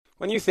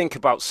When you think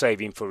about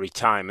saving for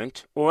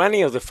retirement or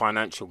any other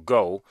financial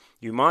goal,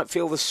 you might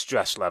feel the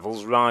stress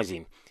levels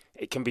rising.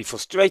 It can be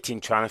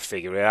frustrating trying to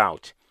figure it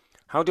out.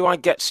 How do I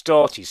get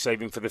started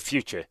saving for the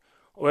future?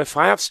 Or if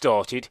I have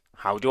started,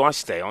 how do I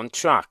stay on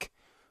track?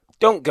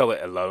 Don't go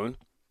it alone.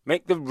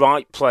 Make the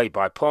right play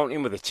by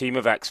partnering with a team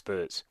of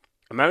experts.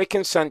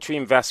 American Century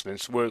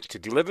Investments works to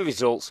deliver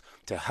results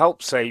to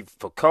help save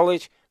for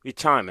college,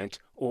 retirement,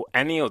 or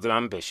any other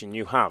ambition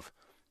you have.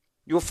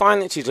 Your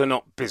finances are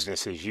not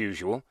business as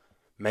usual.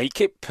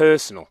 Make it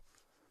personal.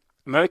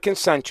 American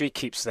Century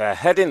keeps their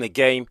head in the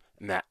game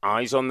and their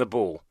eyes on the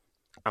ball.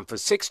 And for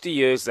 60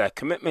 years, their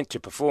commitment to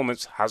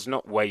performance has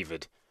not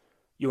wavered.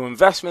 Your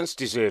investments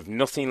deserve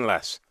nothing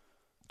less.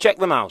 Check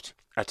them out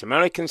at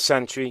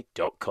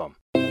americancentury.com.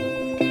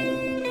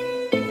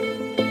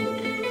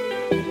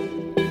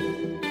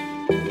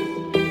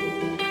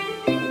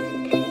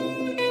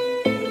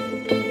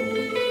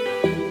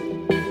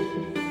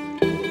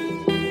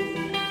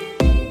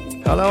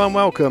 Hello and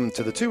welcome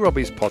to the Two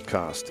Robbies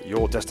podcast,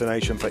 your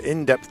destination for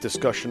in-depth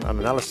discussion and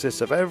analysis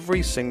of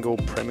every single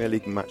Premier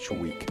League match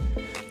week.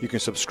 You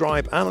can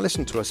subscribe and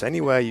listen to us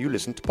anywhere you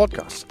listen to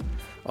podcasts.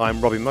 I'm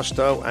Robbie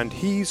Mustoe and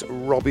he's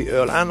Robbie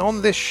Earle. And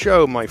on this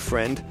show, my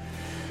friend,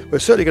 we're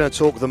certainly going to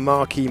talk the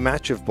marquee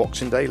match of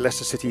Boxing Day,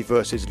 Leicester City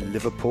versus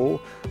Liverpool,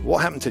 what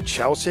happened to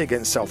Chelsea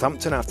against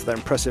Southampton after their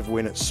impressive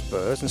win at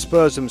Spurs, and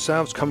Spurs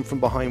themselves come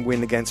from behind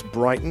win against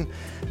Brighton,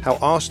 how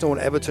Arsenal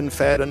and Everton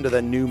fared under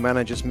their new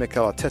managers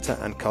Mikel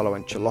Arteta and Carlo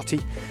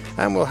Ancelotti,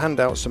 and we'll hand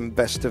out some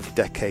best of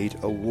decade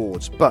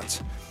awards.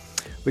 But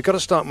we've got to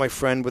start, my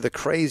friend, with the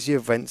crazy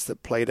events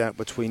that played out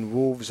between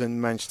Wolves and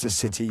Manchester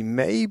City.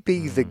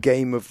 Maybe the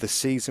game of the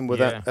season with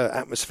that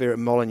atmosphere at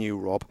Molineux,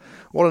 Rob.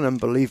 What an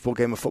unbelievable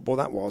game of football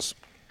that was.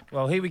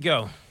 Well, here we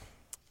go.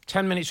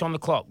 10 minutes on the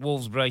clock.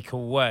 Wolves break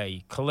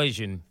away.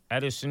 Collision.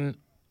 Ederson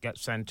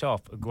gets sent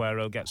off.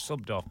 Aguero gets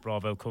subbed off.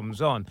 Bravo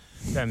comes on.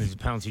 Then there's a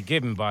penalty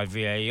given by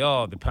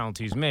VAR. The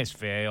penalty's missed.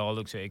 VAR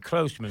looks at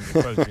encroachment. The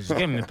encroachment is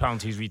given. The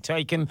penalty's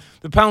retaken.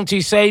 The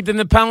penalty's saved and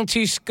the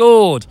penalty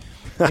scored.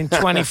 In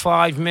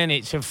 25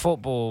 minutes of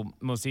football,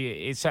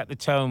 it set the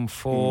tone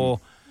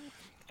for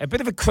a bit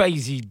of a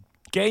crazy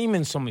game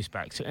in some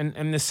respects.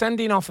 And the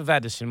sending off of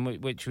Ederson,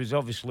 which was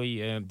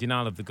obviously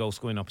denial of the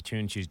goal-scoring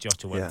opportunities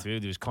Jota went through.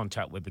 There was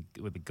contact with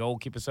the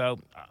goalkeeper. So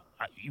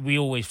we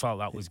always felt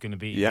that was going to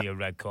be a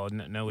red card.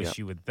 No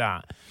issue with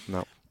that.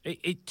 No.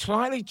 It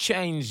slightly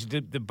changed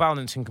the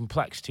balance and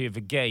complexity of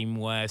a game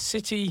where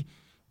City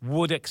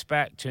would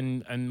expect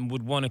and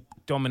would want to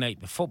dominate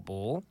the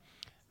football.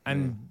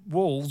 And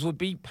Wolves would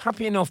be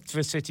happy enough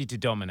for City to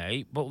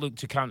dominate, but look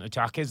to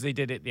counter-attack as they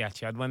did at the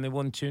Etihad when they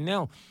won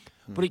 2-0.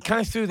 But it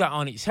kind of threw that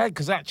on its head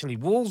because actually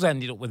Wolves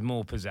ended up with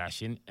more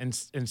possession and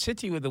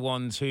City were the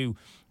ones who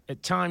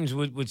at times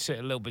would sit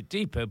a little bit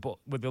deeper, but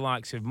with the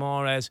likes of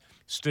Mahrez,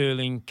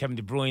 Sterling, Kevin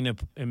De Bruyne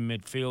in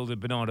midfield,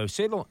 and Bernardo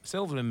Silva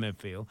in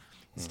midfield,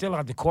 still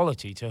had the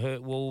quality to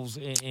hurt Wolves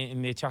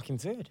in the attacking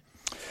third.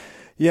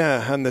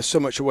 Yeah, and there's so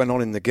much that went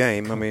on in the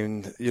game. I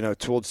mean,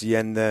 towards the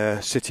end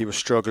there, City was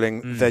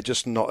struggling. They're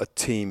just not a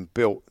team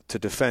built to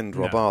defend,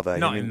 Rob, are they?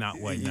 Not in that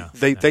way, no.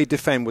 They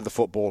defend with the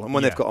football, and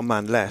when they've got a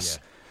man less,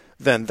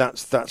 then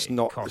that's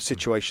not a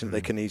situation that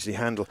they can easily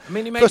handle. I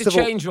mean, he made a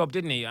change, Rob,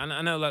 didn't he? And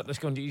I know let's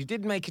go on. He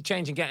did make a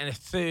change in getting a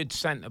third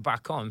centre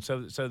back on,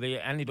 so they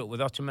ended up with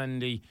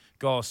Otamendi,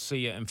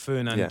 Garcia and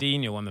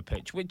Fernandinho on the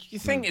pitch, which you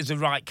think is the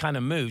right kind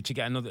of move to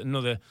get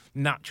another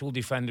natural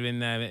defender in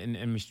there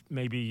and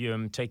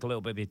maybe take a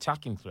little bit of the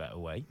attacking threat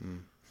away.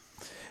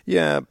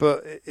 Yeah,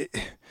 but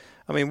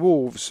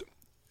Wolves,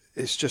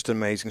 it's just an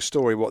amazing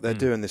story what they're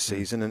doing this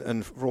season,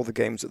 and for all the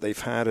games that they've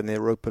had and the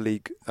Europa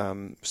League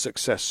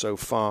success so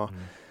far,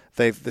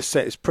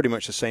 it's pretty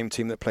much the same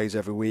team that plays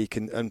every week,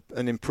 and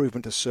an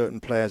improvement to certain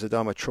players.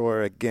 Adama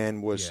Traore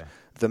again was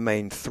the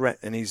main threat,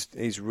 and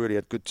he's really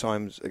had good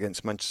times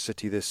against Manchester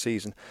City this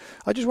season.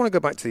 I just want to go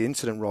back to the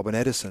incident, Rob, and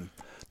Ederson.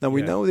 Now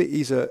we know that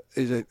he's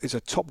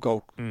a top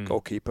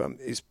goalkeeper.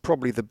 He's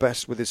probably the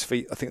best with his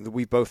feet, I think, that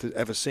we've both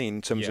ever seen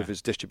in terms of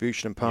his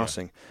distribution and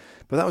passing.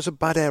 But that was a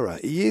bad error.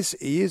 He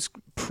is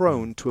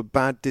prone to a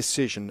bad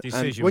decision.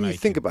 And when you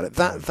think about it,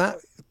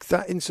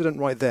 that incident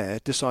right there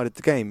decided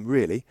the game,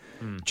 really,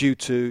 due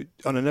to,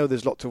 and I know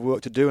there's lots of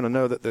work to do, and I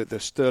know that the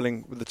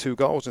Sterling with the 2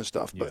 goals and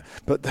stuff,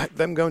 but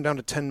them going down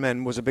to 10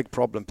 men was a big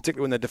problem,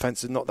 particularly when their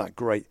defence is not that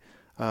great.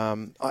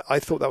 I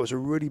thought that was a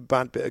really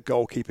bad bit of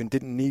goalkeeping.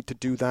 Didn't need to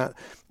do that.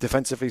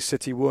 Defensively,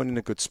 City weren't in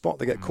a good spot.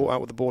 They get caught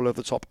out with the ball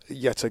over the top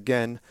yet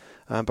again.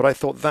 But I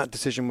thought that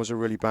decision was a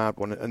really bad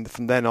one. And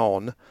from then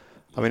on,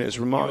 I mean, it was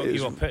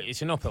remarkable.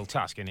 It's an uphill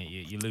task, isn't it?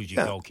 You lose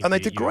your goalkeeper. And they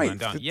did great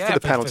for the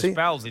penalty. For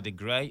spells, they did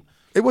great.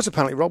 It was a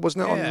penalty, Rob,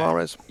 wasn't it, on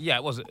Mahrez? Yeah,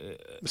 it was.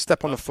 A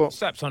step on the foot.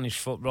 Steps on his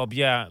foot, Rob.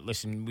 Yeah,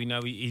 listen, we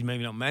know he's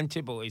maybe not meant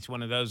it, but it's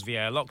one of those.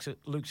 VAR looks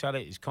at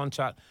it, it's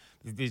contact.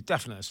 There's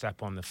definitely a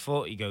step on the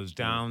foot. He goes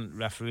down.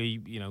 Referee,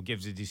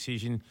 gives a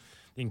decision.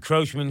 The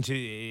encroachment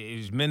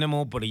is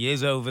minimal, but he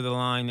is over the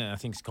line. I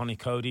think it's Connie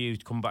Cody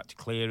who's come back to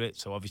clear it,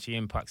 so obviously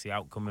impacts the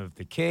outcome of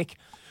the kick.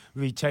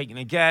 retaken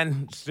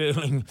again.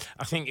 Sterling,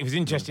 I think it was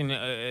interesting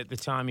at the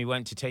time he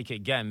went to take it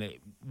again that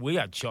we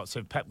had shots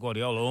of Pep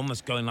Guardiola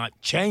almost going like,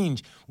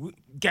 change,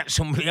 get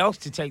somebody else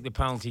to take the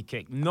penalty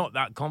kick. Not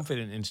that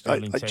confident in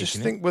Sterling taking it. I just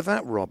think with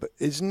that, Rob,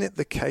 isn't it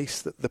the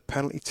case that the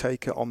penalty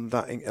taker on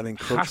that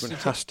encroachment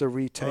has to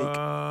retake?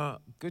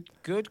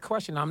 Good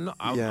question. I'm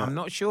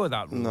not sure of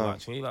that rule,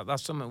 actually.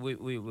 That's something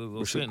we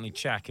will certainly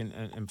check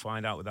and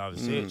find out with our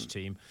research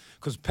team.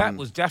 Because Pep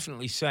was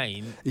definitely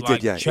saying,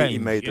 change, he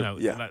made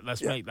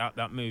let's make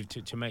that move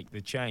to make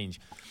the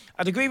change.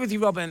 I'd agree with you,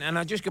 Robin, and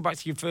I'll just go back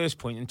to your first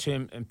point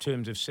in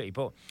terms of City.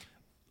 But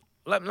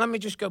let me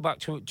just go back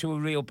to a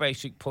real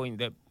basic point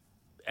that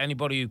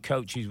anybody who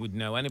coaches would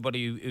know,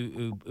 anybody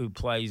who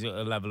plays at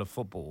a level of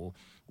football,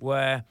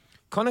 where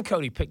Conor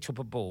Cody picked up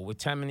a ball with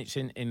 10 minutes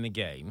in the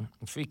game,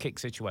 a free kick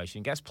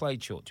situation, gets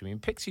played short to him,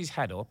 picks his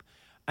head up,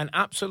 and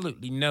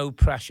absolutely no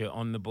pressure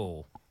on the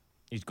ball.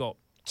 He's got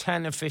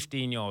 10 or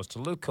 15 yards to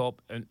look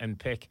up and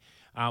pick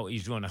out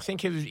his run. I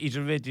think he's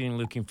originally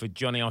looking for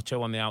Johnny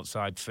Otto on the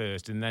outside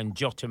first, and then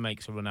Jota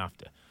makes a run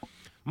after.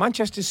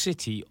 Manchester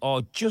City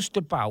are just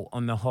about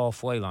on the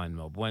halfway line,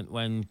 Rob,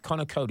 when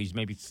Conor Cody's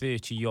maybe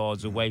 30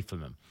 yards away from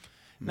them.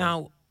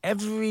 Now,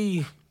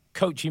 every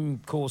coaching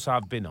course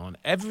I've been on,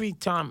 every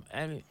time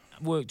I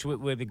worked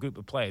with a group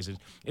of players,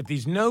 if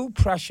there's no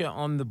pressure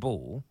on the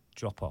ball,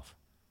 drop off.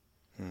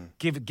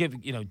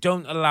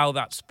 Don't allow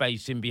that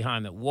space in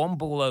behind. That one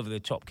ball over the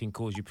top can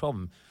cause you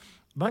problem.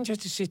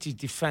 Manchester City's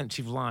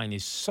defensive line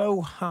is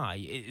so high,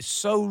 it is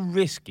so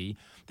risky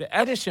that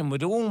Ederson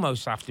would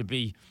almost have to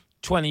be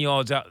 20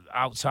 yards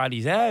outside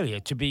his area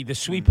to be the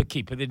sweeper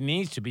keeper that he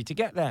needs to be to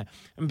get there.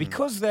 And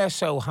because they're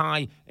so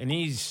high and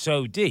he's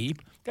so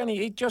deep, then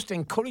it just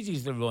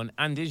encourages the run.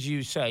 And as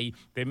you say,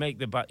 he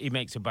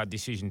makes a bad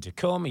decision to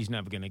come. He's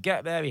never going to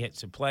get there. He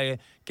hits a player.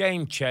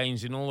 Game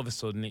changed, and all of a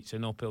sudden it's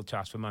an uphill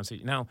task for Man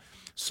City. Now,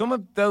 some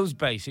of those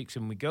basics,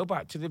 and we go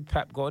back to the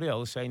Pep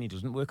Guardiola saying he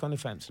doesn't work on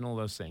defence and all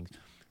those things.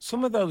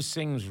 Some of those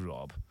things,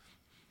 Rob,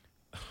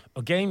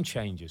 are game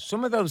changers.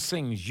 Some of those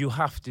things you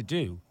have to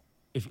do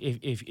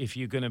if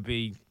you're going to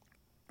be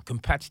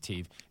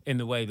competitive in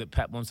the way that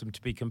Pep wants them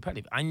to be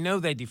competitive. I know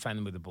they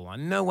defend with the ball. I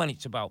know when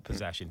it's about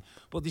possession.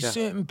 But there's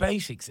certain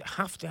basics that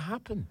have to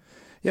happen.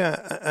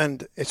 Yeah,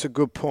 and it's a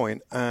good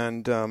point.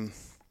 And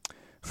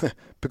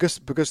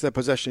because their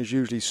possession is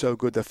usually so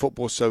good, their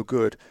football's so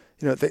good,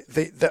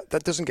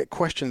 that doesn't get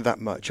questioned that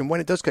much. And when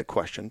it does get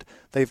questioned,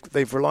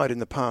 they've relied in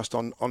the past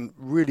on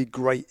really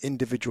great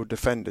individual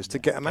defenders to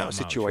get them out of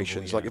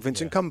situations, like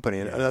Vincent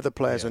Kompany and other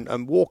players,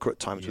 and Walker at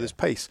times with his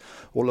pace,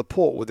 or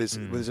Laporte with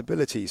his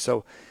ability.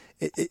 So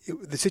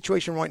the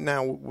situation right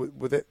now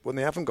with it, when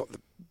they haven't got the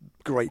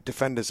great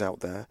defenders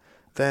out there,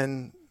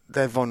 then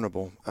they're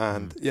vulnerable.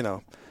 And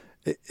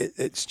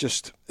it's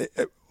just.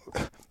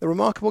 A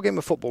remarkable game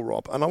of football,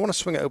 Rob, and I want to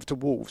swing it over to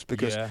Wolves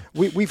because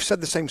we've said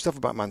the same stuff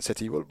about Man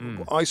City. Well,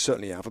 I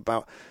certainly have,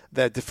 about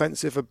their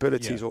defensive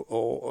abilities,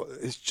 or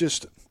it's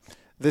just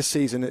this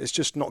season it's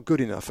just not good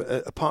enough.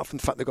 Apart from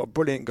the fact they've got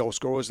brilliant goal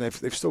scorers and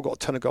they've still got a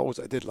ton of goals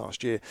that they did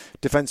last year.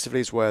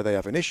 Defensively is where they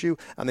have an issue,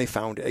 and they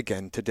found it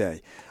again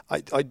today.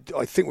 I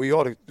think we've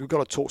got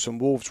to talk some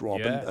Wolves,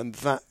 Rob, and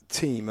that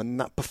team and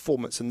that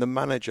performance and the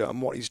manager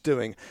and what he's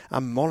doing,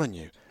 and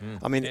Molineux.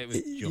 I mean,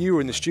 you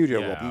were in the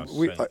studio, Rob.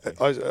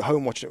 I was at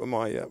home watching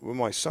it with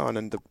my son,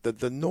 and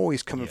the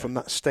noise coming from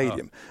that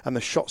stadium and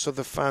the shots of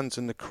the fans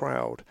and the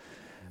crowd.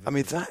 I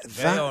mean, they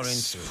are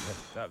into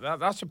it.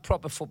 That's a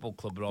proper football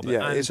club, Robert.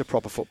 Yeah, it is a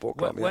proper football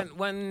club.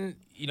 When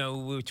we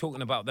were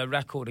talking about their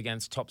record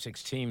against top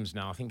six teams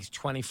now, I think it's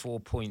 24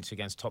 points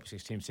against top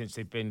six teams since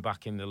they've been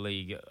back in the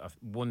league.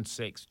 Won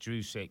 6,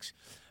 drew 6,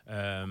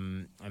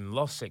 and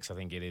lost 6, I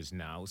think it is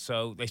now.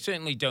 So they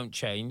certainly don't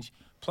change.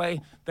 They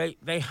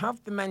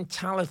have the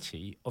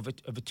mentality of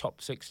a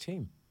top six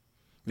team.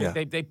 Yeah.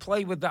 They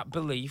play with that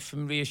belief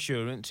and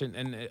reassurance.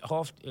 And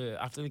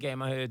after the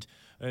game, I heard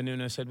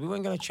Nuno said we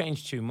weren't going to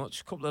change too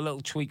much. A couple of little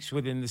tweaks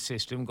within the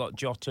system. Got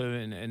Jota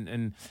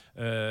and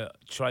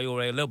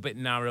Traore a little bit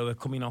narrower,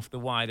 coming off the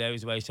wide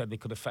areas where he said they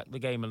could affect the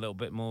game a little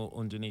bit more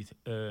underneath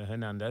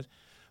Hernandez.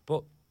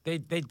 But they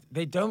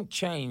don't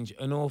change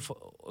an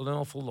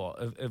awful lot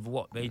of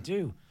what they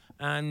do.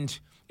 And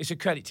it's a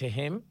credit to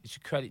him. It's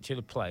a credit to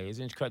the players.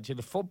 And it's a credit to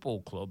the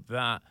football club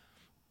that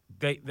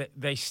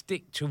they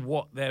stick to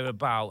what they're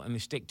about, and they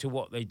stick to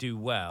what they do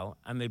well,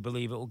 and they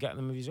believe it will get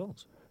them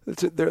results.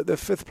 They're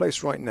 5th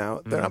place right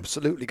now. They're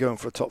absolutely going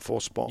for a top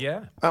 4 spot.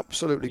 Yeah,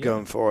 absolutely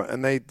going for it,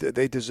 and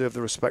they deserve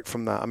the respect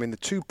from that. I mean, the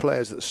two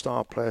players that are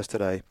star players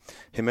today,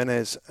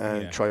 Jimenez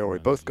and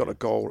Traore, both got a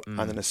goal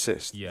and an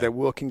assist. Yeah. They're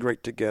working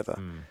great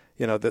together.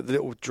 The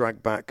little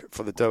drag back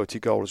for the Doherty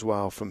goal as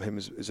well from him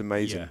is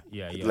amazing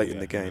late in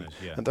the game.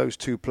 And those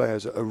two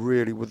players are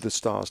really with the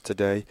stars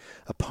today,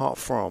 apart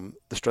from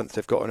the strength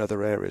they've got in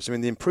other areas. I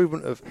mean, the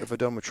improvement of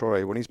Adama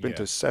Traore, when he's been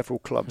to several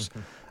clubs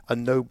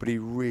and nobody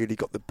really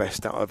got the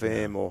best out of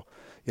him, or,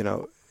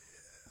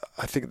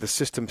 I think the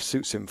system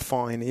suits him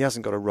fine. He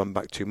hasn't got to run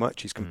back too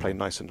much. He's going to play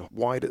nice and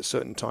wide at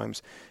certain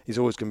times. He's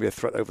always going to be a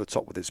threat over the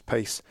top with his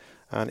pace,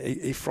 and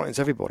he frightens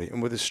everybody.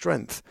 And with his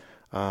strength,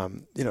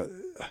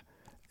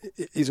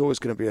 he's always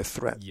going to be a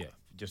threat. Yeah,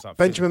 just like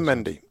Benjamin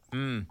Mendy.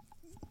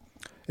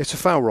 It's a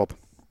foul, Rob.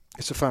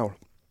 It's a foul.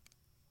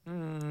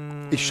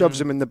 He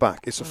shoves him in the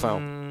back. It's a foul.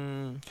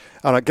 And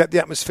I get the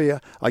atmosphere.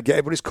 I get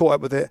everybody's caught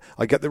up with it.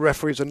 I get the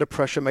referees under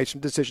pressure, made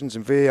some decisions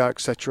in VAR,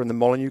 etc., and the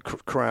Molineux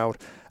crowd.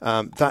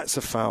 That's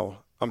a foul.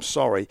 I'm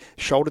sorry.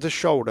 Shoulder to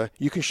shoulder,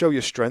 you can show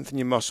your strength and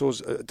your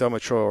muscles, Adama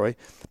Traore,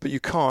 but you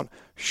can't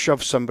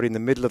shove somebody in the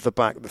middle of the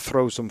back that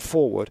throws them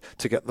forward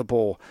to get the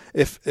ball.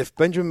 If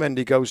Benjamin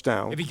Mendy goes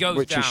down,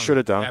 which he should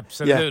have done.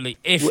 Absolutely,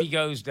 if he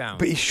goes down.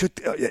 But he should,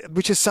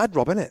 which is sad,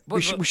 Rob, isn't it?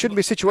 We shouldn't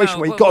be a situation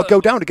where you've got to go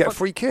down to get a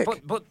free kick.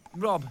 But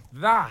Rob,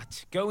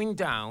 that going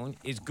down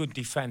is good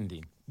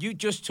defending. You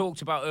just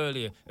talked about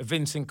earlier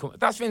Vincent Kompany.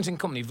 That's Vincent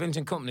Kompany.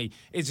 Vincent Kompany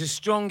is as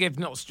strong, if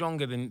not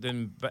stronger,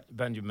 than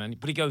Benjamin Mendy,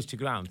 but he goes to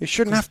ground. He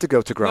shouldn't have to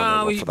go to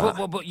ground for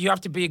that. But you have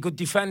to be a good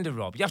defender,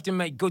 Rob. You have to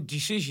make good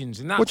decisions.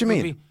 And what do you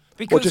mean?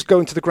 Or just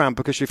going to the ground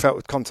because you felt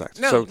with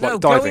contact?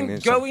 Diving.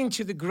 Going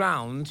to the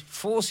ground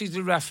forces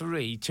the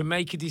referee to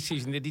make a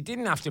decision that he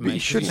didn't have to make. But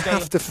you shouldn't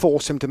have to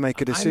force him to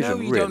make a decision, I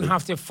know you don't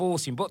have to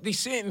force him, but there's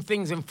certain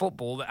things in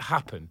football that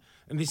happen.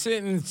 And there's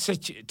certain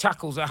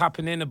tackles that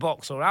happen in a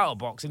box or out of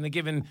box, and they're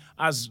given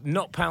as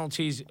not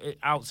penalties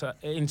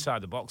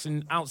inside the box,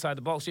 and outside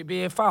the box it'd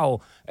be a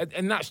foul.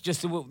 And that's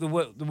just the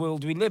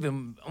world we live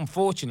in,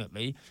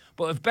 unfortunately.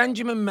 But if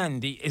Benjamin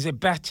Mendy is a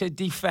better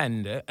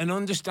defender and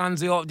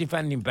understands the art of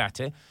defending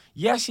better,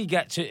 yes, he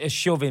gets a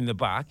shove in the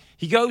back.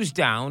 He goes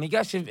down, he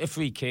gets a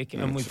free kick,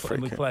 and we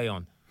play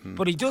on.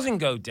 But he doesn't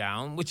go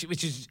down,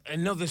 which is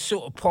another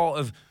sort of part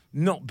of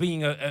not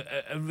being a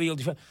real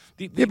defender.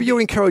 But you're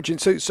encouraging.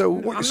 So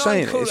what you're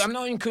saying is, I'm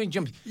not encouraging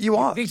jumping. You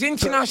are. These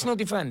international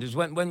defenders,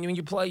 when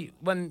you play,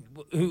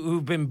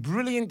 who've been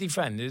brilliant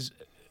defenders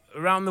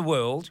around the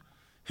world,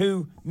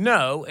 who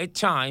know at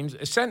times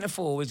a centre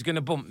forward is going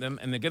to bump them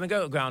and they're going to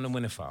go to ground and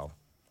win a foul.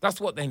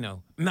 That's what they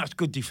know, and that's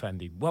good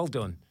defending. Well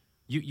done.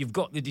 You've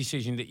got the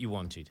decision that you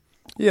wanted.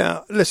 Yeah,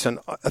 listen,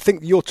 I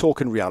think you're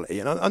talking reality,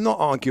 and I'm not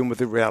arguing with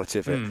the reality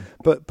of it,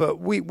 but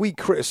we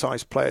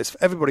criticise players.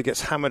 Everybody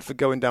gets hammered for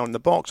going down in the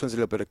box when there's a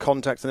little bit of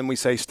contact, and then we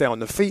say stay on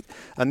the feet.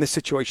 And this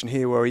situation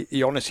here where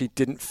he honestly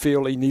didn't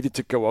feel he needed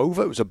to go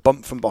over, it was a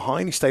bump from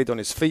behind, he stayed on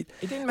his feet.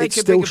 He didn't make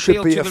a big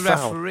appeal to the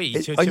referee.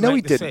 I know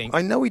he didn't.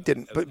 I know he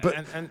didn't, but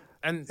the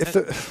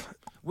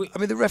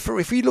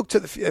referee, if he looked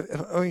at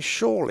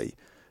surely...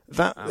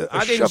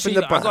 I didn't see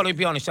that. I've got to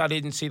be honest, I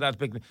didn't see that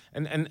big.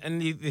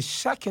 And the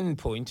second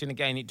point, and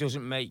again, it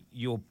doesn't make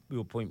your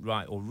point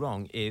right or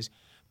wrong, is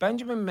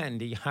Benjamin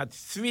Mendy had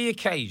 3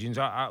 occasions.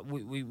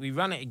 We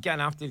ran it again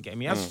after the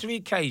game. He has 3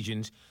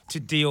 occasions to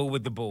deal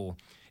with the ball.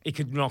 He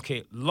could knock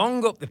it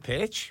long up the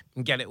pitch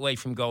and get it away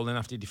from goal and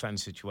after a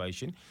defence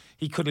situation.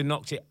 He could have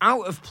knocked it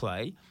out of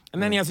play,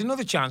 and then he has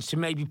another chance to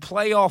maybe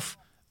play off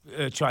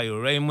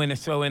Traore and win a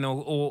throw-in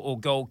or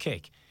goal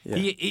kick. Yeah.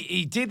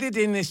 He did it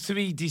in his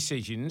 3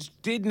 decisions,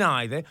 did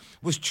neither,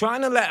 was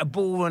trying to let a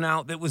ball run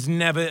out that was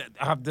never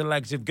have the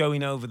legs of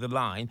going over the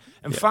line,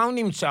 and found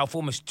himself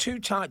almost too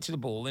tight to the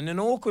ball in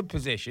an awkward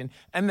position,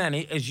 and then,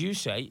 as you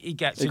say, he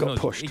gets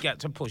pushed. He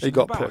gets a push. He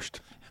got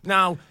pushed.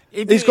 Now,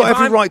 he's got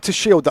every right to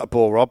shield that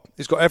ball, Rob.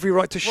 He's got every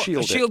right to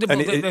shield it. Shield the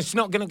ball that's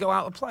not going to go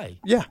out of play.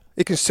 Yeah,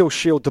 he can still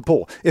shield the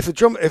ball. If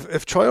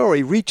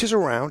Traore reaches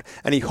around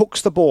and he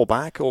hooks the ball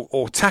back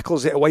or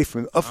tackles it away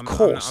from him, of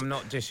course. I'm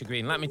not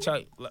disagreeing. Let me tell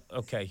you.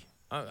 Okay,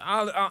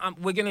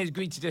 we're going to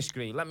agree to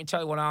disagree. Let me tell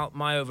you what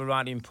my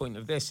overriding point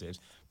of this is.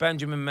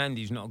 Benjamin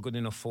Mendy's not a good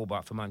enough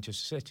fullback for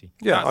Manchester City.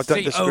 Yeah, I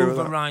don't disagree with that. That's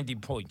the overriding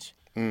point.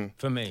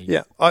 For me.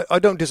 Yeah, I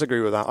don't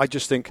disagree with that. I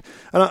just think,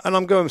 and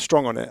I'm going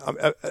strong on it.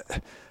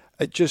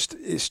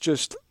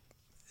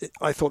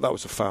 I thought that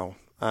was a foul,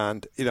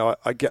 and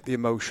I get the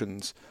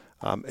emotions.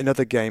 In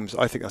other games,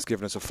 I think that's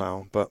given us a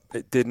foul, but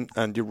it didn't.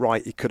 And you're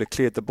right; he could have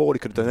cleared the ball, he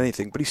could have done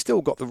anything, but he's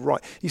still got the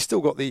right. He's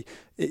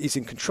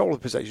in control of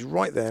the possession. He's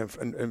right there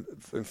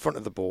in front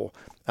of the ball,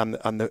 and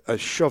a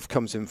shove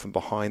comes in from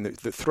behind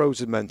that throws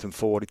the momentum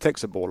forward. He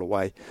takes the ball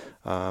away.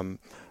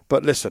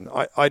 But listen,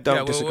 I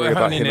don't disagree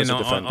about him as a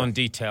defender. On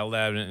detail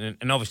there,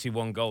 and obviously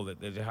one goal that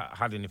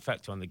had an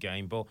effect on the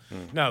game. But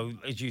no,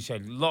 as you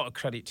said, a lot of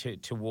credit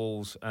to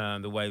Wolves,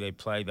 the way they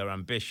play, their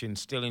ambition,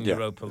 still in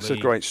Europa League. It's a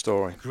great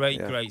story.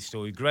 Great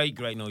story. Great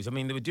noise. I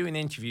mean, they were doing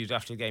interviews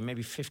after the game,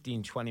 maybe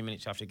 15, 20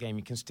 minutes after the game.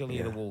 You can still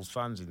hear the Wolves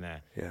fans in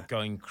there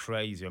going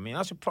crazy. I mean,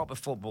 that's a proper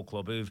football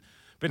club who've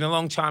been a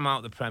long time out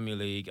of the Premier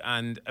League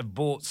and have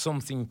brought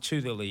something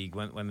to the league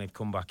when they've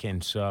come back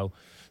in. So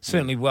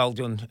certainly well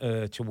done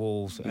to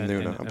Wolves and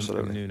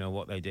Nuno,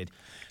 what they did.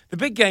 The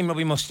big game,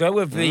 Robbie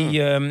Mustoe, of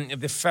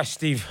the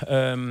festive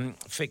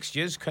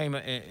fixtures came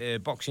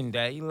at Boxing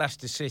Day.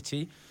 Leicester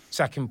City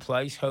second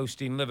place,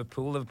 hosting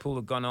Liverpool. Liverpool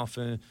had gone off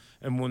and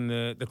won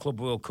the Club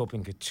World Cup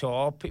in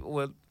Qatar. People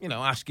were,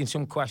 asking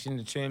some questions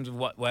in terms of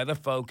where they're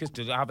focused.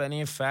 Does it have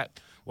any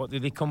effect? What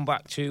did they come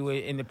back to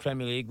in the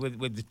Premier League with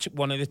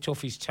one of the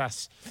toughest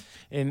tests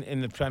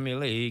in the Premier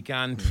League?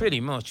 And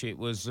pretty much it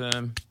was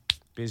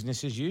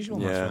business as usual,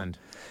 my friend.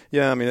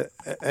 Yeah, I mean,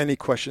 any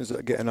questions that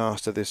are getting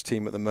asked of this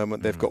team at the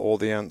moment, they've got all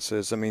the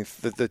answers. I mean,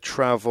 the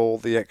travel,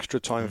 the extra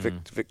time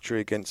victory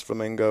against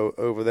Flamengo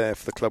over there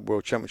for the Club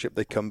World Championship,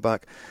 they come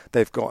back.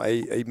 They've got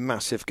a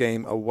massive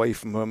game away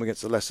from home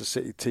against the Leicester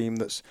City team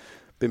that's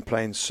been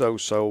playing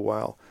so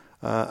well.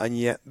 And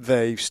yet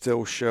they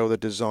still show the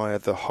desire,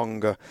 the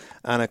hunger,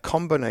 and a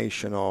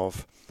combination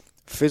of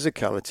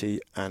physicality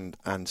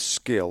and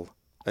skill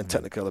and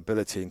technical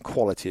ability and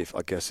quality, if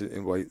I guess in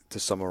a way to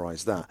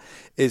summarise that,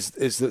 is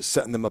that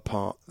setting them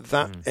apart.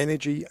 That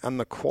energy and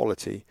the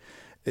quality,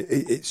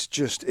 it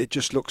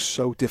just looks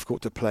so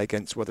difficult to play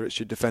against, whether it's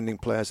your defending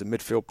players and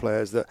midfield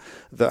players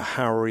that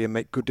harry and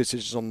make good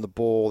decisions on the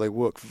ball. They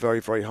work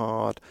very, very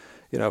hard,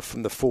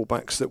 from the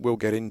fullbacks that we'll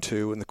get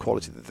into and the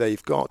quality that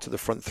they've got to the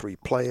front three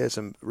players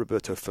and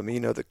Roberto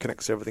Firmino that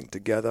connects everything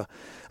together.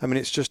 I mean,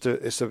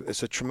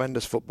 it's a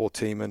tremendous football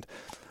team, and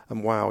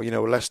wow,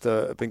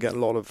 Leicester have been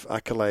getting a lot of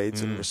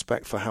accolades and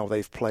respect for how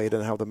they've played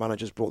and how the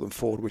manager's brought them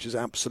forward, which is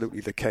absolutely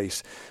the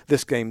case.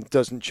 This game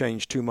doesn't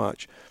change too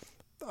much.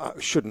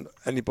 Shouldn't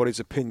anybody's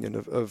opinion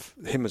of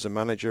him as a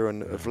manager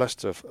and of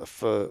Leicester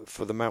for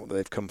the amount that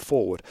they've come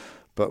forward.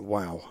 But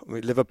wow, I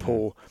mean,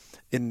 Liverpool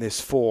in this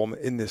form,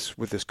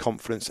 with this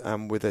confidence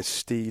and with a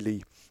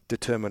steely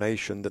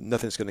determination that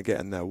nothing's going to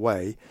get in their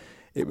way,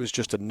 it was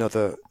just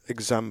another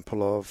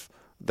example of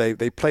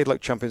they played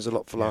like champions a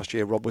lot for last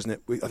year, Rob, wasn't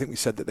it? I think we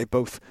said that they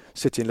both,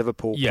 City and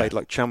Liverpool, played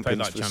like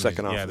champions for the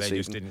second half of the season. Yeah, they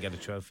just didn't get a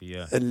trophy,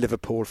 And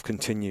Liverpool have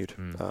continued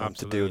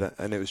to do that,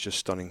 and it was just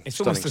stunning. It's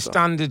stunning almost the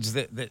standards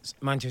that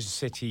Manchester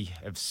City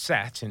have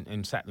set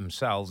and set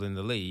themselves in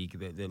the league,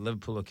 that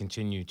Liverpool will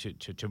continue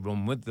to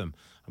run with them.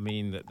 I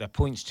mean, their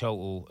points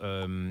total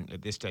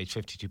at this stage,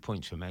 52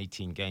 points from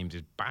 18 games,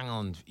 is bang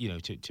on,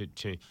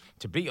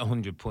 to beat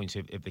 100 points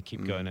if they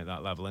keep going at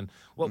that level. And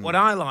what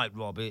I like,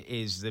 Robbie,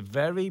 is the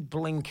very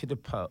blinkered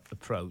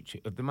approach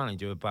of the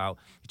manager about,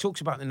 he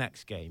talks about the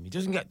next game. He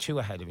doesn't get too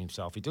ahead of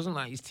himself. He doesn't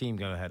let his team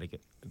go ahead of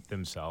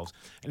themselves.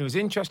 And it was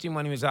interesting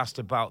when he was asked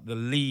about the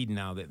lead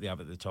now that they have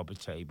at the top of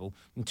the table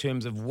in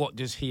terms of what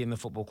does he and the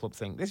football club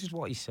think. This is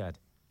what he said.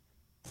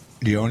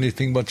 The only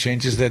thing what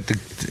changes that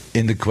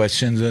in the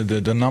question,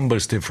 the number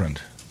is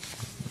different.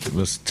 It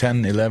was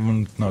 10,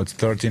 11, now it's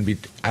 13. We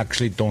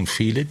actually don't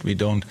feel it. We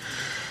don't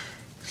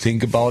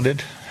think about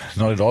it.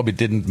 Not at all. We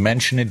didn't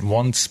mention it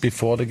once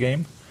before the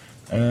game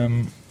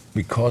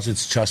because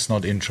it's just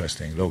not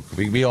interesting. Look,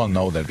 we all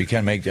know that.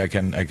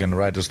 I can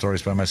write the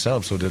stories by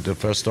myself. So the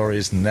first story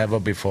is never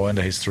before in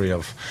the history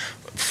of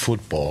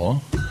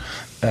football,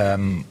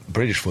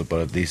 British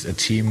football at least, a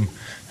team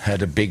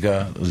had a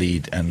bigger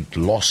lead and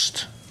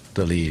lost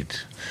the lead.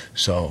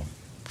 So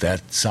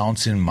that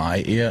sounds in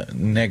my ear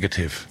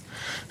negative.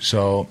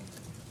 So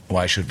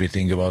why should we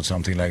think about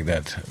something like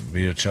that?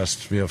 We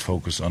are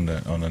focused on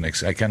the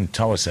next.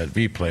 Tower said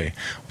we play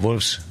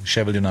Wolves,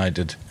 Sheffield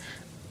United,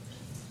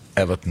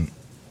 Everton,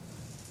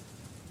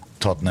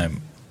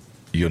 Tottenham,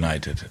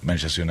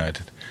 Manchester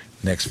United.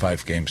 Next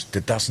 5 games.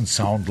 That doesn't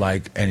sound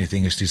like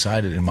anything is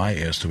decided in my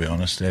ears, to be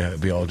honest.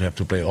 We all have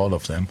to play all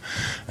of them,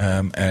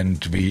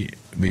 and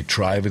we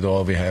try with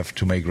all we have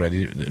to make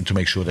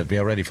sure that we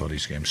are ready for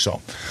these games.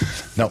 So,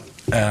 no,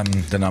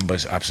 the number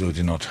is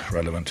absolutely not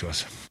relevant to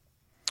us.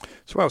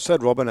 It's well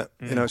said, Rob, isn't it?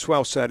 It's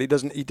well said. He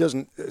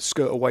doesn't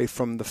skirt away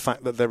from the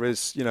fact that there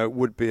is,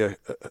 would be a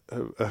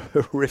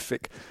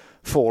horrific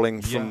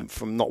falling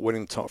from not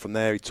winning the top from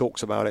there. He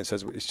talks about it and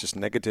says it's just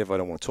negative. I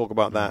don't want to talk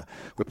about that.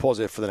 We're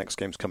positive for the next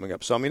games coming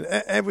up. So, I mean,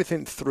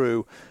 everything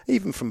through,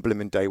 even from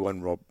blimmin' day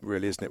one, Rob,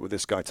 really, isn't it, with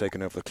this guy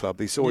taking over the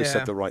club? He's always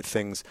said the right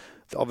things.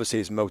 Obviously,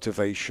 his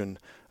motivation,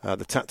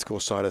 the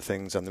tactical side of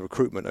things and the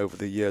recruitment over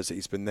the years that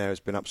he's been there has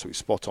been absolutely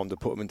spot on to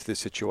put him into this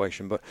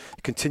situation. But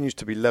he continues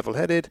to be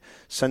level-headed,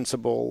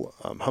 sensible,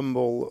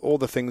 humble, all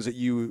the things that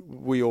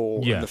we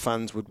all and the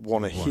fans would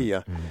want to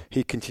hear.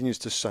 He continues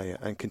to say it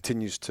and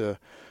continues to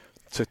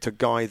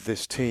guide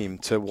this team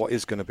to what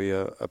is going to be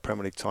a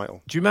Premier League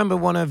title. Do you remember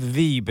one of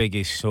the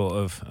biggest sort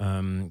of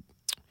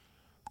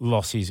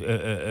losses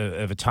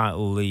of a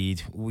title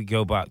lead? We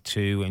go back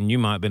to, and you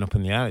might have been up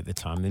in the air at the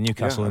time, the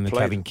Newcastle and the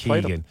Kevin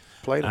Keegan.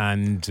 Played him.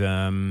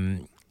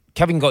 And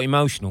Kevin got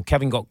emotional.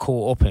 Kevin got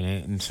caught up in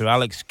it, and Sir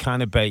Alex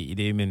kind of baited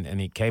him,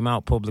 and it came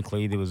out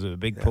publicly. There was a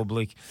big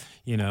public.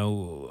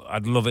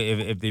 I'd love it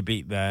if they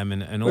beat them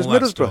and all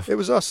that stuff. It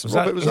was us,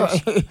 Rob. It was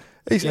us.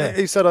 He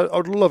said,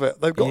 I'd love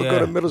it. They've got to go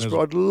to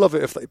Middlesbrough. I'd love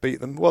it if they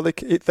beat them. Well, they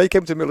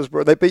came to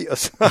Middlesbrough. They beat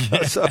us.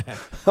 So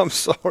I'm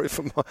sorry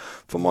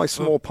for my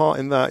small part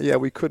in that. Yeah,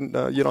 we couldn't.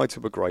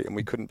 United were great, and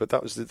we couldn't. But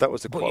that was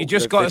the quote. You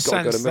just got a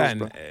sense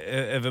then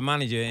of a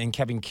manager in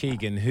Kevin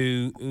Keegan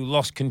who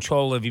lost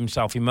control of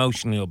himself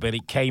emotionally a bit.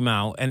 It came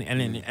out,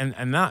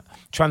 and that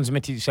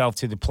transmitted itself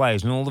to the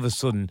players. And all of a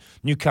sudden,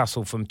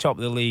 Newcastle, from top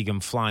of the league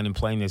and flying and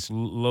playing this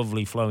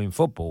lovely flowing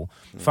football,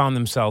 found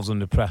themselves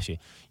under pressure.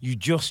 You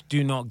just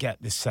do not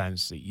get the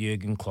sense that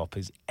Jurgen Klopp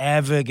is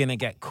ever going to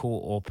get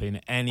caught up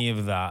in any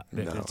of that.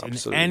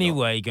 That's in any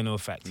way going to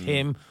affect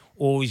him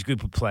or his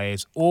group of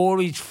players or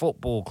his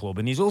football club.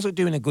 And he's also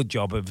doing a good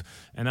job of,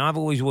 and I've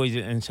always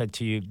and said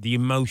to you, the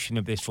emotion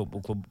of this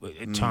football club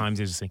at times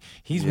is the thing.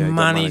 He's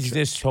managed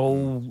this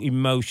whole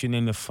emotion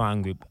in the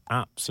fan group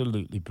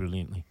absolutely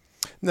brilliantly.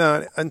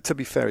 No, and to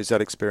be fair, he's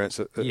had experience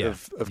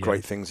of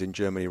great things in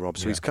Germany, Rob.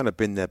 So he's kind of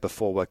been there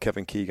before where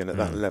Kevin Keegan at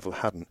that level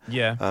hadn't.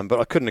 Yeah. But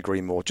I couldn't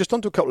agree more. Just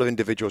onto a couple of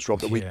individuals,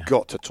 Rob, that we've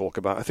got to talk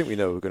about. I think we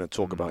know who we're going to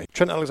talk about.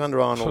 Trent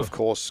Alexander-Arnold, of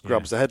course,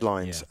 grabs the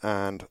headlines.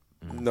 And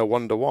no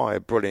wonder why. A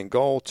brilliant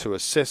goal, 2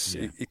 assists.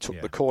 He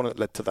took the corner that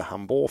led to the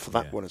handball for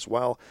that one as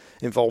well.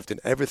 Involved in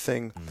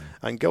everything.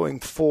 And going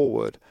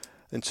forward,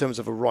 in terms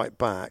of a right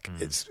back,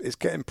 it's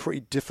getting pretty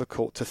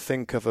difficult to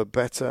think of a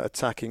better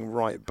attacking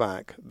right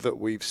back that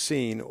we've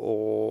seen,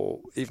 or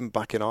even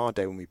back in our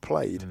day when we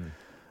played,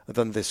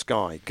 than this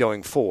guy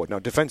going forward. Now,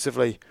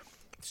 defensively,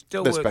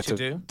 there's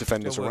better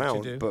defenders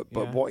around, but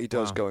what he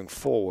does going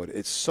forward,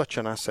 it's such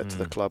an asset to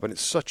the club, and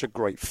it's such a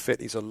great fit.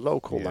 He's a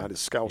local lad, a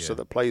Scouser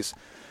that plays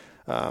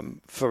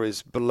for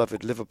his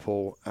beloved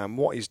Liverpool, and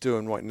what he's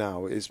doing right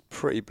now is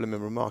pretty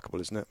blimmin'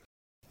 remarkable, isn't it?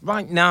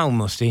 Right now,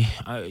 Musty,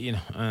 and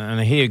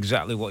I hear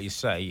exactly what you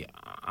say.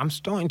 I'm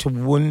starting to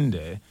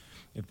wonder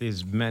if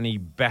there's many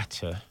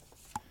better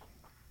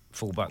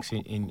fullbacks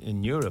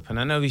in Europe. And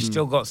I know he's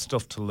still got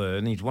stuff to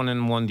learn. He's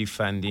one-on-one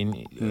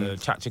defending.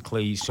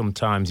 Tactically,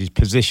 sometimes his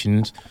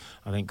positions,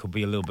 I think, could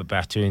be a little bit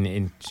better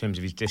in terms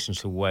of his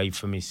distance away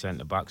from his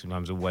centre-back,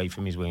 sometimes away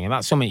from his wing. And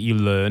that's something you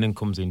learn and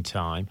comes in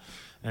time.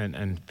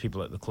 And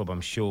people at the club,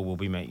 I'm sure, will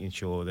be making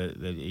sure that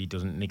he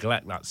doesn't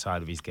neglect that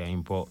side of his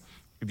game. But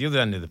at the other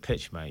end of the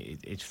pitch, mate,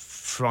 it's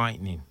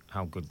frightening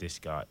how good this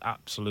guy,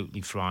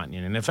 absolutely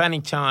frightening. And if any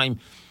time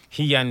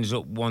he ends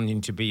up wanting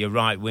to be a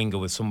right winger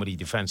with somebody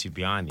defensive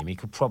behind him, he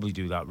could probably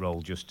do that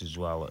role just as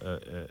well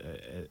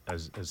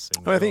as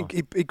I think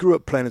he grew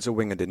up playing as a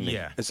winger, didn't he?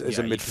 As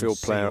a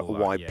midfield player, a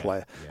wide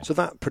player. Yeah. So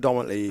that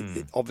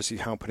predominantly obviously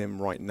helping him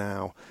right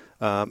now.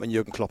 And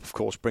Jurgen Klopp, of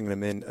course, bringing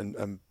him in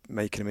and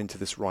making him into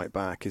this right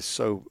back is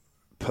so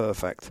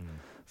perfect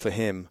for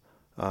him.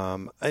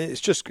 And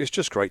it's just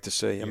great to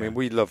see. I mean,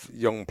 we love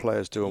young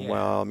players doing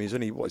well. I mean, he's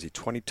only,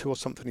 22 or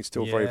something? He's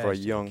still very, very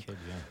young.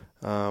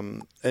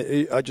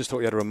 Kid, I just thought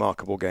he had a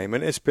remarkable game,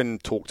 and it's been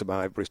talked about.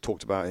 Everybody's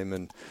talked about him,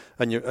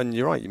 and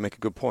you're right. You make a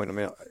good point. I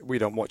mean, we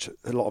don't watch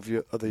a lot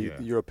of other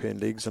European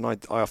leagues, and I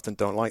often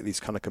don't like these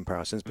kind of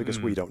comparisons because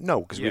we don't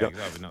know, because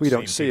we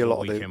don't see a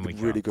lot of the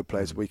really good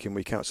players week in,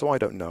 week out. So I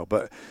don't know.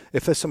 But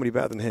if there's somebody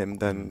better than him,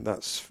 then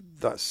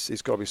that's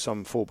he's got to be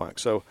some fullback.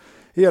 So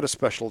he had a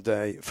special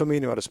day.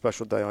 Firmino had a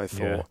special day, I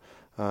thought.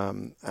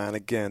 And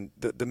again,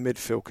 the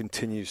midfield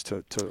continues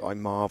to I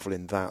marvel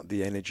in that,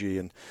 the energy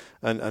and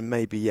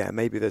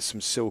maybe there's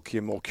some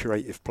silkier, more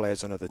creative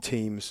players on other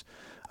teams,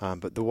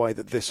 but the way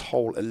that this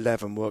whole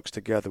 11 works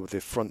together with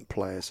the front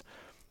players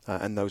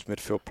and those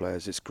midfield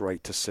players, it's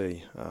great to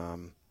see.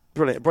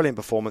 Brilliant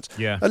performance.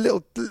 Yeah.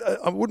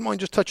 I wouldn't mind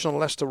just touching on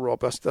Leicester,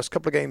 Rob. That's a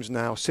couple of games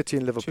now. City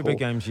and Liverpool. 2 big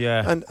games,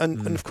 yeah.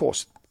 And of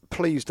course,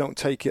 please don't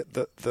take it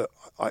that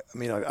I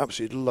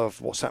absolutely love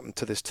what's happened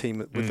to this team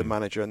with the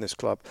manager and this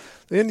club.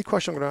 The only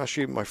question I'm going to ask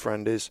you, my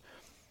friend, is,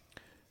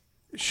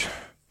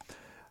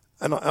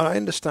 and I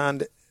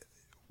understand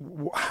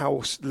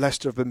how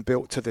Leicester have been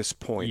built to this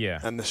point,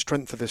 and the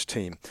strength of this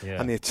team,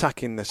 and the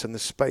attackingness and the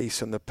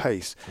space and the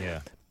pace.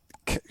 Yeah.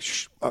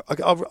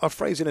 I'll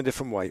phrase it in a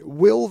different way.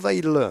 Will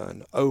they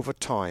learn over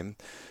time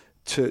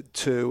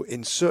to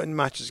in certain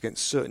matches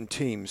against certain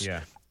teams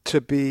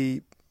to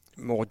be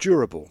more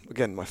durable?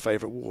 Again, my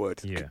favourite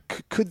word.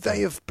 Could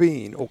they have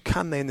been, or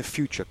can they in the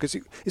future? Because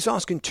it's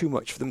asking too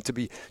much for them to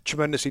be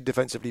tremendously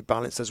defensively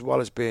balanced as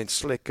well as being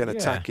slick and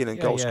attacking and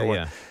goal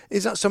scoring.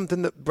 Is that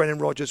something that Brendan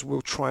Rodgers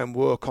will try and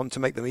work on to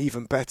make them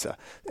even better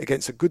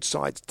against a good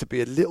side, to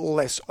be a little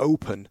less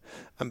open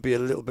and be a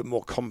little bit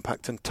more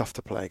compact and tough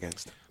to play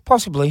against?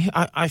 Possibly.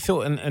 I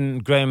thought,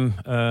 and Graham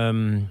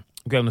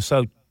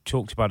Mustoe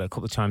talked about it a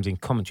couple of times in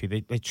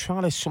commentary, they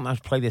try to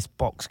sometimes play this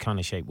box kind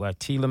of shape where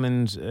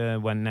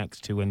Tielemans went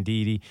next to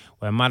Ndidi,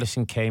 where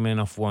Maddison came in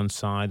off one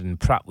side and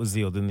Pratt was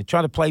the other, and they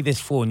try to play this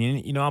forward.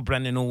 And you know how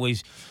Brendan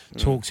always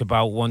talks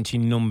about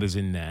wanting numbers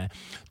in there.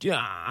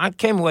 I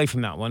came away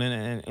from that one,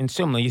 and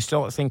similarly, you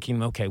start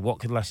thinking, okay, what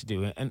could Leicester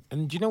do?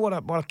 And do you know what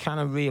I kind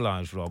of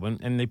realised, Rob?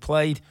 And they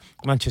played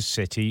Manchester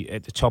City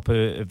at the top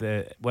of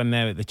when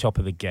they're at the top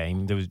of the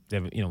game. They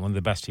were one of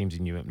the best teams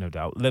in Europe, no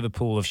doubt.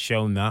 Liverpool have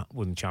shown that,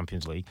 won the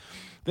Champions League.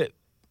 But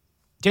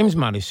James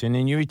Maddison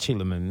and Yuri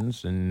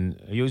Tielemans and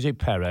Jose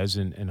Perez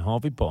and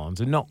Harvey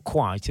Barnes are not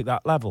quite at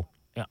that level,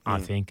 I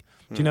think.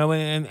 Do you know,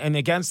 and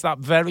against that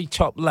very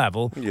top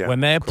level, when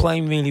they're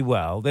playing really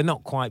well, they're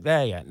not quite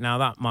there yet. Now,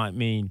 that might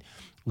mean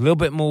a little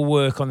bit more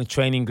work on the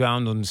training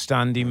ground,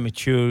 understanding,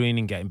 maturing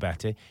and getting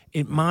better.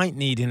 It might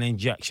need an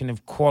injection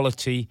of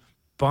quality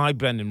by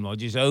Brendan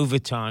Rodgers over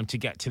time to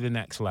get to the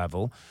next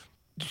level.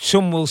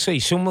 Some will see.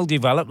 Some will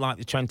develop, like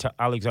the Trent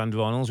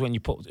Alexander-Arnolds. When you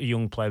put a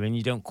young player in,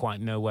 you don't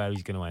quite know where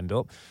he's going to end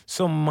up.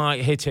 Some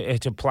might hit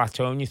a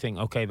plateau, and you think,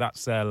 okay,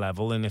 that's their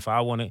level. And if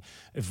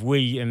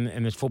we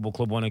in this football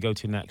club want to go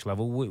to the next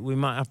level, we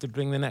might have to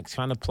bring the next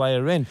kind of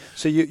player in.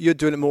 So you're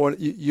doing it more.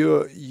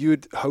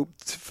 You'd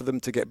hoped for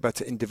them to get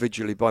better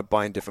individually by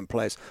buying different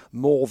players,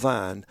 more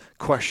than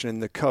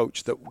questioning the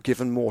coach that,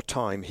 given more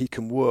time, he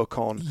can work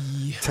on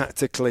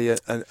tactically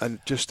and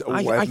just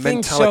a way of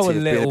mentality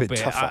of being a bit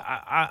tougher.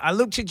 I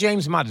looked at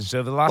James Maddison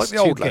over the last 2 games.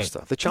 Like the old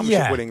Leicester. The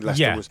championship-winning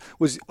Leicester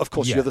was, of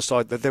course, the other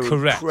side, that they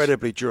were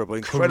incredibly durable,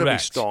 incredibly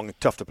strong and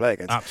tough to play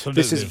against.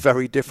 Absolutely. This is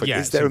very different. Yeah,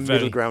 is there a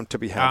middle ground to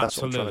be had? Absolutely.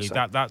 That's what I'm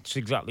trying to say. That's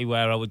exactly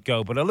where I would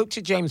go. But I looked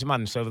at James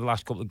Maddison over the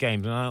last couple of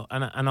games,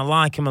 and I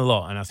like him a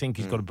lot, and I think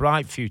he's got a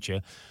bright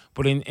future.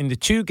 But in the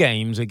 2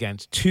 games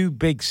against 2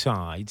 big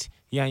sides,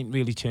 he ain't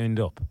really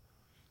turned up.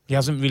 He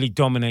hasn't really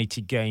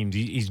dominated games.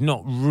 He's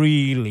not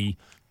really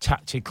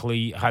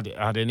tactically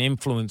had an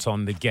influence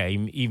on the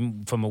game,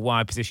 even from a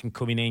wide position,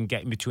 coming in,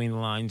 getting between the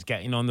lines,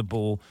 getting on the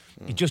ball.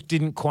 He just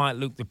didn't quite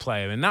look the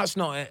player. And that's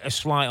not a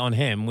slight on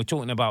him. We're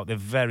talking about the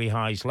very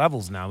highest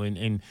levels now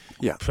in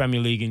Premier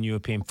League and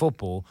European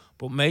football.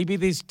 But maybe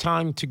there's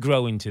time to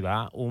grow into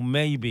that, or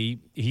maybe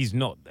he's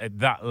not at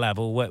that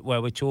level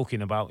where we're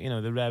talking about,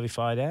 the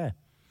rarefied air.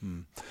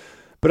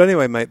 But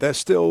anyway, mate, they're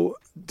still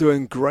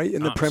doing great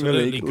in the Premier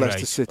League. Great.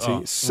 Leicester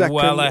City, second,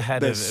 well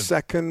ahead of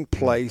second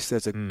place.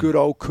 There's a good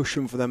old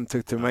cushion for them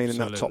to remain in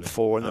that top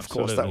 4, and of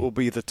course that will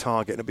be the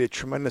target. It'll be a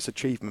tremendous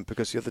achievement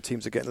because the other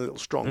teams are getting a little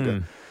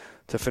stronger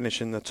to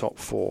finish in the top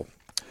 4.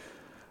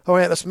 All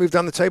right, let's move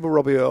down the table,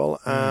 Robbie Earle,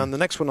 and the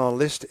next one on our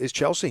list is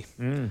Chelsea.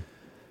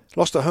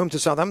 Lost at home to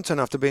Southampton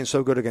after being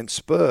so good against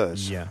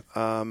Spurs.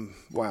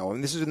 Wow,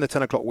 and this is in the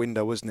 10 o'clock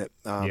window, wasn't it?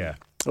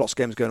 Lots of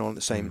games going on at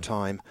the same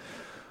time.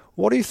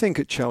 What do you think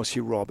at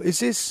Chelsea, Rob? Is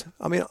this?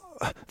 I mean,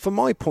 from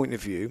my point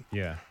of view,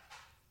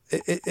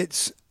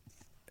 it's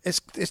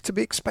to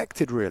be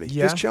expected, really.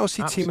 This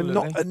Chelsea team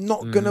are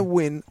not going to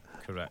win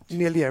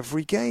nearly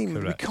every game.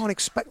 We can't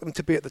expect them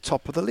to be at the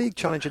top of the league,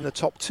 challenging the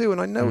top 2.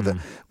 And I know that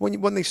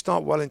when they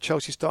start well, and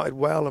Chelsea started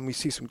well, and we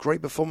see some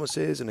great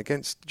performances, and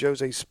against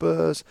Jose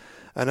Spurs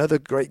and other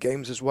great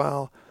games as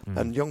well,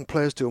 and young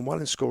players doing well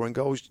and scoring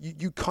goals,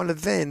 you kind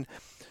of then.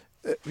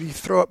 You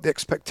throw up the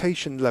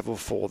expectation level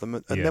for them,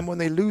 and then when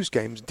they lose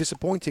games,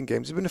 disappointing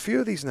games, there's been a few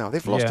of these now.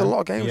 They've lost a lot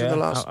of games in the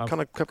last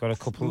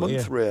couple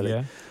months,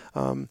 really.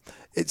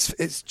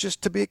 It's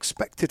just to be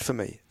expected for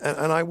me,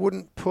 and I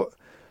wouldn't put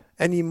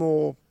any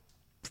more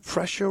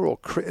pressure or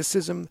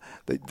criticism.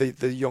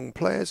 The young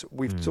players,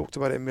 we've talked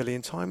about it a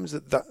million times,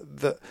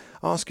 that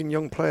asking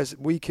young players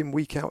week in,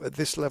 week out at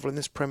this level in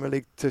this Premier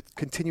League to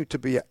continue to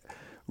be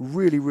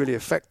really, really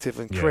effective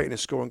and creating and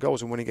scoring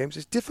goals and winning games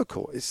is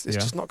difficult. It's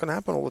just not going to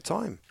happen all the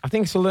time. I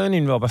think it's a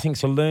learning, Rob. I think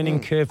it's a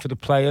learning curve for the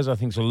players. I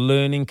think it's a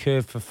learning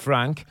curve for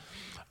Frank.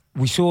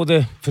 We saw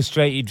the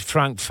frustrated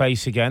Frank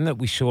face again that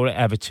we saw at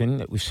Everton,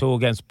 that we saw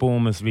against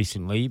Bournemouth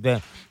recently.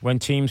 That when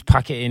teams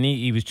pack it in,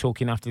 he was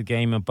talking after the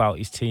game about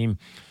his team.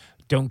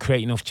 Don't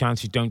create enough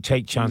chances, don't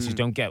take chances,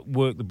 don't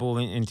work the ball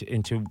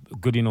into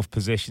good enough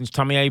positions.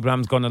 Tammy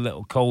Abraham's gone a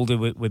little colder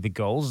with the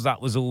goals. That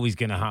was always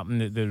going to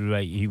happen at the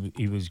rate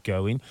he was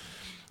going.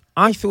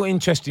 I thought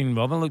interesting,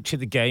 Rob, I looked at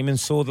the game and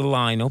saw the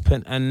lineup,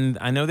 and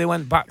I know they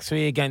went back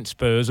 3 against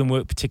Spurs and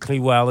worked particularly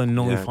well and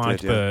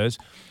nullified Spurs.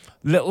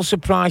 Little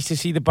surprised to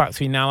see the back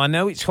 3. Now, I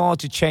know it's hard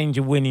to change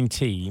a winning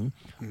team,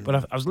 but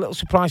I was a little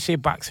surprised to see a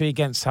back 3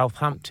 against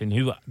Southampton,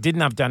 who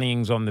didn't have Danny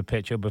Ings on the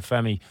pitch.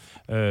 Obafemi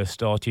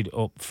started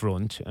up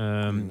front.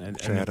 And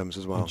Che Adams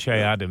as well. Che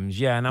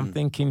Adams, and I'm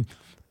thinking,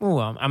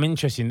 I'm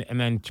interested. And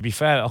then, to be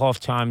fair, at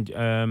half-time,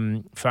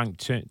 Frank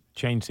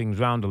changed things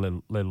round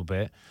a little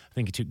bit. I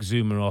think he took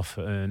Zuma off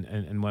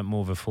and went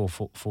more of a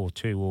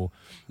 4-4-2 or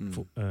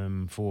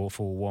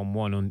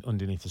 4-4-1-1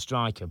 underneath the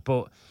striker.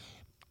 But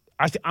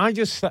I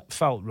just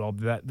felt,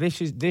 Rob, that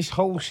this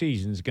whole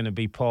season is going to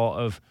be part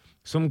of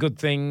some good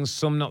things,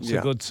 some not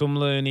so good, some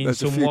learning, There's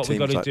some what we've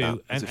got to like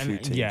do.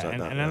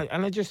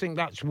 And I just think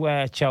that's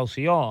where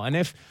Chelsea are. And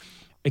if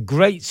a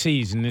great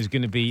season is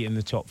going to be in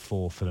the top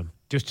 4 for them,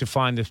 just to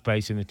find a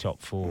space in the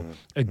top 4.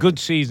 A good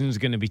season is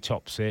going to be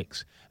top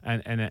 6,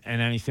 and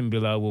anything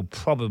below will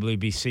probably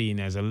be seen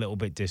as a little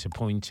bit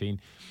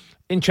disappointing.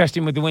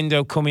 Interesting with the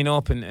window coming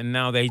up, and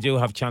now they do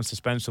have a chance to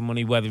spend some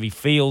money, whether he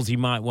feels he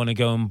might want to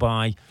go and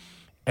buy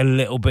a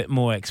little bit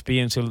more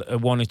experience, a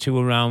 1 or 2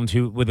 around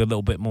who with a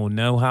little bit more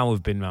know-how,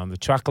 have been around the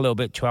track a little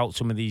bit to help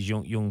some of these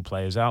young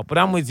players out. But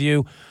I'm with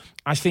you.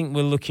 I think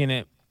we're looking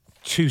at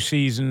 2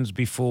 seasons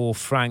before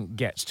Frank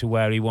gets to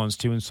where he wants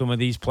to, and some of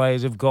these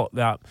players have got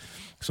that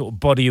sort of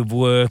body of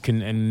work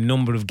and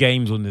number of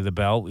games under the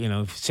belt,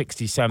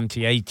 60,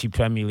 70, 80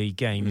 Premier League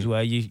games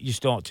where you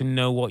start to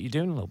know what you're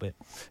doing a little bit.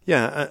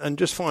 Yeah, and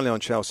just finally on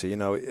Chelsea,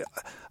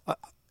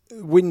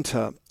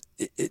 winter,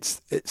 it's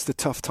the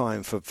tough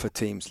time for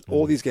teams.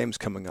 All these games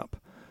coming up,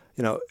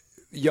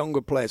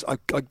 younger players,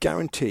 I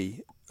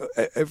guarantee,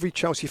 every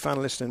Chelsea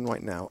fan listening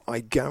right now, I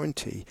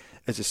guarantee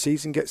as the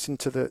season gets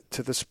into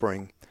the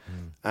spring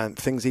and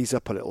things ease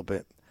up a little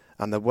bit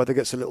and the weather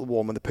gets a little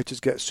warmer, the pitches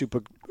get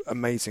super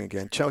amazing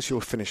again, Chelsea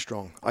will finish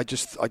strong. I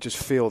just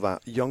feel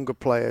that younger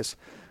players,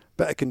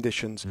 better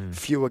conditions,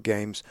 fewer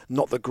games,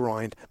 not the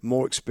grind,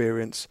 more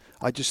experience.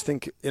 I just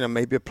think,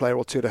 maybe a player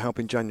or two to help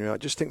in January. I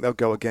just think they'll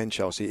go again,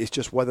 Chelsea. It's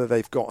just whether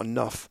they've got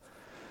enough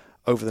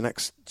over the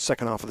next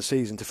second half of the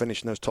season to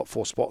finish in those top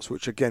 4 spots,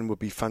 which again would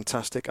be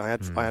fantastic. I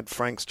had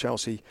Frank's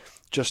Chelsea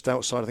just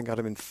outside. I think I had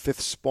him in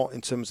 5th spot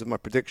in terms of my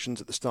predictions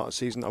at the start of the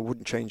season. I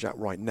wouldn't change that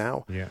right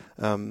now. Yeah.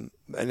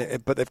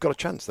 But they've got a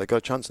chance. They've got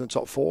a chance in the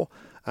top 4,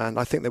 and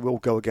I think they will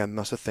go again.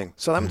 That's the thing.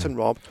 Southampton,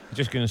 Rob.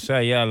 Just going to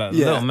say,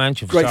 little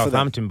mention for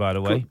Southampton, by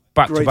the way.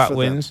 Back-to-back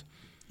wins.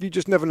 You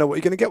just never know what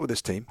you're going to get with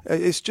this team.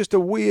 It's just a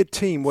weird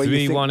team where 3-1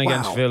 you think,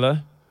 against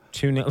Villa,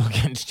 2-0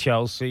 against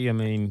Chelsea. I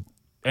mean,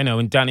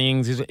 and Danny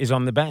Ings is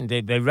on the bench.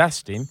 They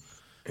rest him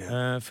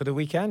for the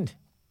weekend.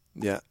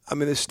 Yeah, I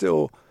mean, there's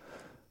still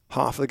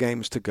half of the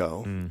games to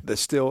go. They're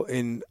still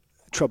in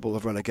trouble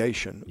of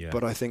relegation. Yeah.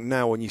 But I think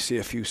now when you see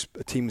a few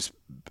teams,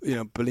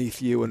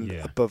 beneath you and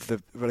above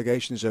the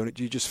relegation zone, it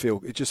just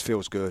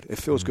feels good. It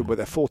feels good. Where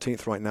they're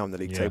 14th right now in the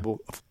league table,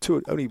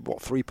 only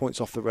 3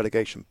 points off the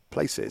relegation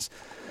places.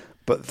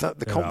 But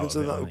the confidence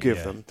that will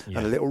give them, and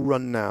a little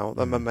run now,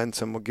 the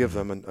momentum will give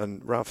them,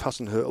 and Ralph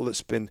Hasenhüttl,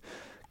 it's been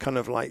kind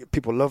of like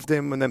people loved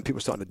him and then people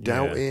started to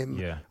doubt him.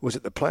 Yeah. Was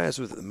it the players?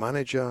 Was it the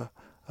manager?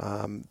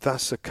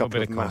 That's a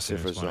couple of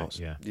massive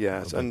results.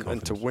 Yes,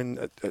 and to win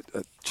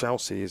at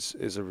Chelsea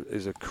is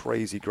a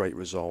crazy great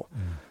result.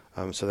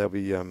 So they'll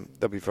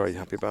be very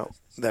happy about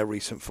their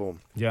recent form.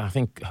 Yeah, I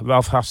think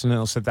Ralph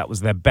Hasenhüttl said that was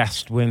their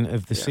best win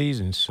of the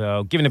season.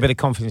 So giving a bit of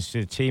confidence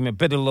to the team, a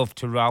bit of love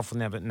to Ralph,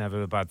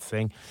 never a bad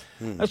thing.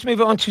 Let's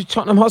move on to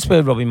Tottenham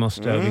Hotspur, Robbie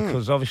Mustoe,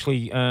 because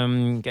obviously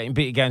getting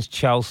beat against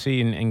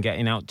Chelsea and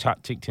getting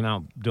out-tacticked and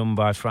outdone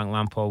by Frank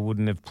Lampard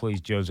wouldn't have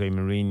pleased Jose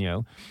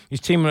Mourinho. His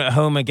team were at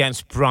home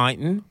against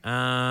Brighton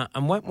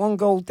and went 1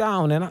 goal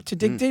down and had to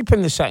dig deep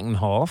in the second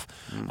half.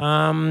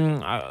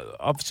 I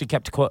obviously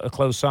kept a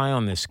close eye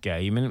on this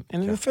game. And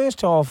in the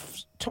first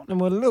half, Tottenham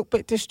were a little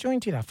bit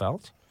disjointed, I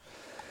felt.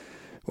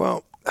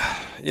 Well,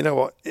 you know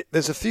what?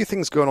 There's a few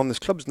things going on in this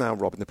clubs now,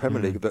 Rob, in the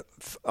Premier League that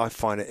I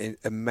find it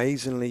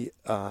amazingly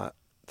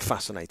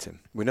fascinating.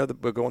 We know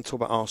that we're going to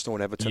talk about Arsenal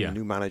and Everton, the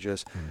new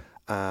managers,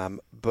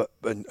 but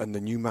the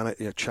new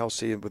manager,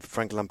 Chelsea with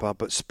Frank Lampard,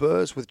 but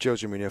Spurs with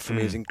Jose Mourinho for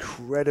me is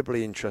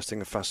incredibly interesting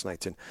and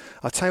fascinating.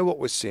 I'll tell you what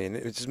we're seeing.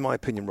 This is my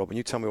opinion, Rob, and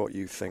you tell me what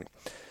you think.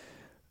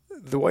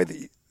 The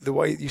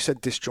way you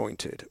said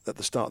disjointed at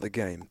the start of the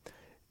game,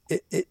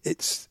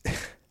 it's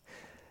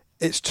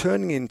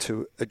turning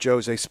into a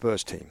Jose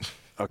Spurs team,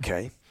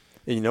 okay?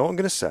 And you know what I'm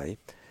going to say?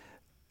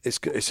 It's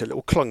a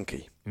little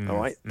clunky, all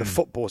right? The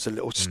football's a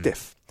little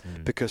stiff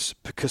because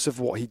of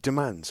what he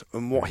demands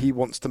and what he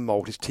wants to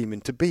mould his team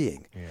into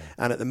being. Yeah.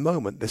 And at the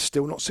moment, they're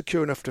still not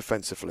secure enough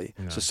defensively,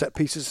 so set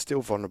pieces are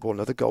still vulnerable,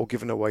 another goal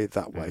given away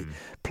that way.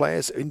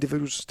 Players,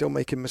 individuals are still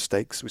making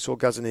mistakes. We saw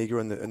Gazzaniga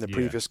in the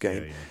previous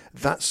game. Yeah.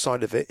 That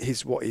side of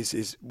it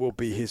will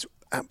be his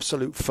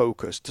absolute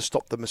focus to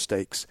stop the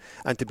mistakes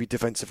and to be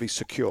defensively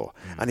secure.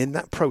 And in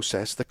that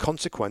process, the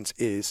consequence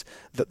is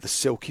that the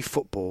silky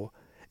football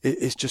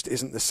just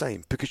isn't the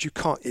same because you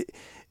can't.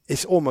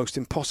 It's almost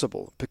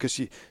impossible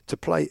because to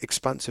play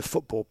expansive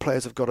football,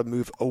 players have got to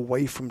move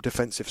away from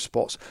defensive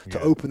spots to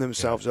open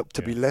themselves up,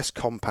 to be less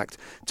compact,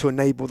 to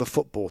enable the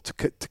football to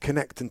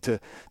connect and to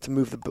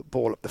move the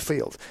ball up the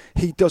field.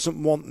 He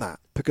doesn't want that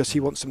because he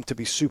wants them to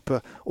be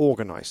super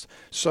organised.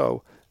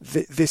 So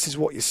this is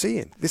what you're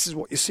seeing. This is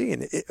what you're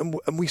seeing.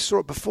 And we saw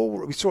it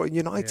before. We saw it in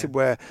United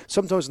where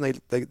sometimes when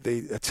they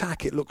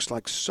attack, it looks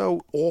like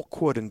so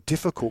awkward and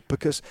difficult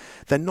because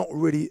they're not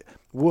really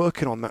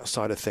working on that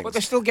side of things. But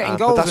they're still getting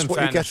goals in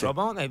fairness, Rob,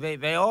 aren't they?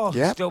 They are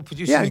still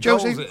producing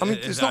goals.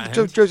 It's not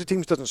Jose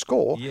teams doesn't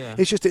score. Yeah.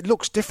 It's just it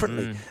looks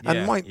differently.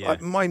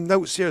 My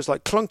notes here is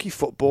like clunky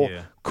football,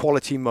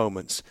 quality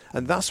moments.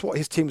 And that's what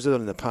his teams have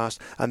done in the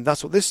past. And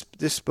that's what this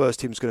Spurs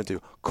team is going to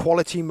do.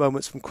 Quality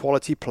moments from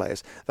quality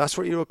players. That's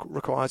what he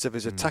requires of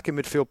his attacking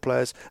midfield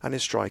players and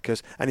his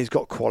strikers. And he's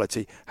got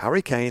quality.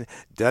 Harry Kane,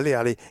 Dele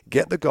Alli,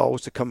 get the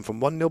goals to come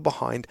from 1-0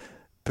 behind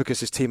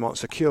because his team aren't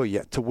secure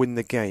yet to win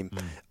the game.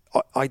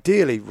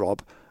 Ideally,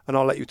 Rob, and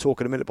I'll let you talk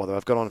in a minute, by the way,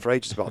 I've gone on for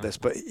ages about this,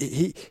 but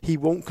he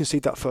won't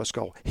concede that first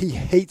goal. He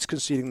hates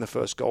conceding the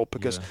first goal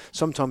because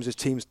sometimes his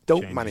teams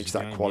don't manage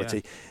that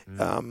quality.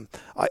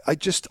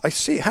 I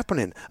see it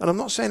happening, and I'm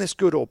not saying it's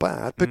good or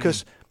bad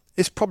because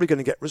is probably going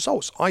to get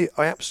results. I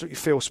absolutely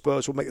feel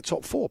Spurs will make the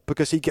top 4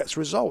 because he gets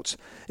results.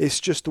 It's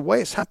just the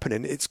way it's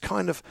happening. It's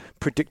kind of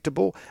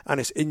predictable and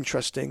it's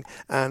interesting.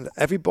 And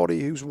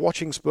everybody who's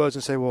watching Spurs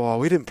and say, well,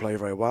 we didn't play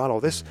very well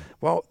or this,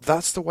 well,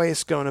 that's the way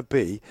it's going to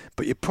be.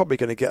 But you're probably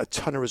going to get a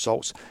ton of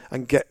results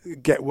and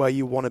get where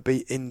you want to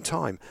be in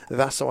time.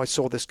 That's how I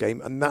saw this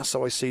game, and that's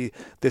how I see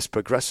this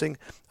progressing.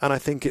 And I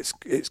think it's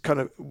kind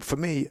of, for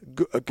me,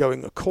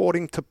 going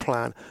according to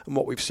plan and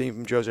what we've seen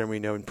from Jose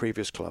Mourinho in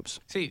previous clubs.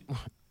 See,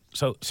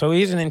 So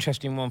here's an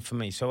interesting one for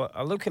me. So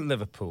I look at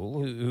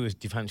Liverpool, who is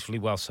defensively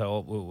well set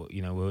up.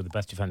 You know, we were the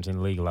best defence in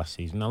the league last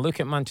season. I look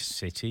at Manchester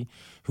City,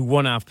 who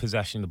want to have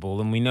possession of the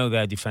ball, and we know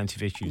their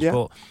defensive issues. Yeah.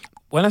 But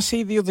when I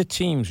see the other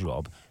teams,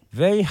 Rob,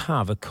 they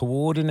have a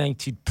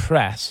coordinated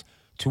press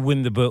to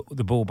win the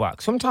ball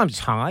back. Sometimes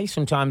it's high,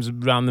 sometimes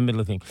around the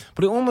middle of the thing.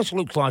 But it almost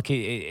looks like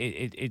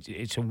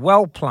it's a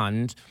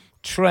well-planned,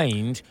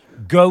 trained,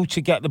 go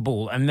to get the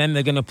ball, and then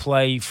they're going to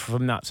play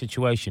from that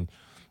situation.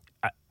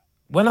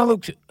 When I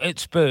looked at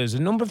Spurs, a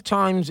number of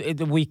times at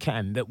the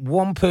weekend that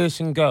one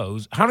person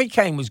goes, Harry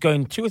Kane was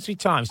going 2 or 3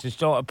 times to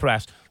start a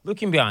press,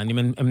 looking behind him,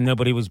 and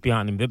nobody was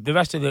behind him. The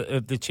rest of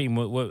the team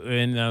were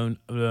in their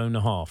own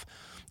half.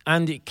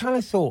 And it kind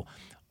of thought,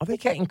 are they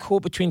getting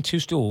caught between two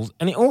stools?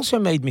 And it also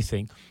made me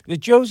think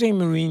that Jose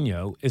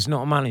Mourinho is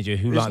not a manager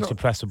who likes to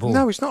press the ball.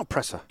 No, he's not a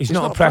presser. He's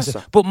not a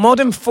presser. But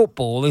modern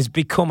football has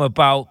become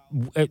about,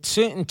 at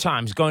certain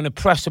times, going to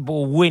press the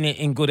ball, win it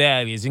in good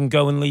areas, and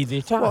go and lead the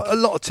attack. Well, a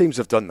lot of teams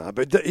have done that,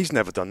 but he's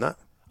never done that.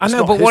 I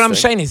know, but what I'm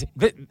saying is,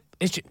 that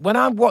when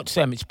I watch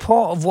them, it's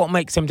part of what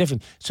makes them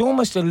different. It's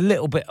almost a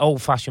little bit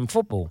old-fashioned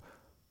football.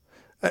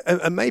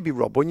 And maybe,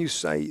 Rob, when you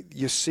say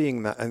you're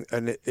seeing that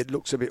and it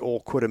looks a bit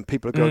awkward and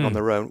people are going on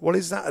their own, well,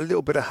 is that a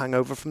little bit of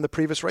hangover from the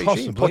previous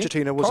regime?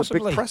 Pochettino was a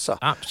big presser.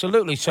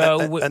 Absolutely.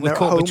 So we're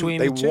caught home,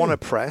 between the two. They want to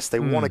press. They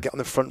want to get on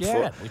the front foot.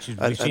 Yeah, which is,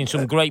 we've seen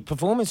some great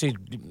performances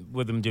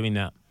with them doing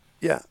that.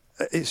 Yeah,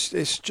 it's still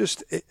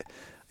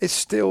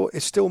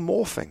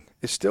morphing.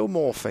 It's still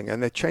morphing,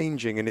 and they're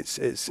changing, and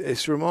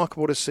it's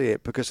remarkable to see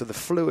it because of the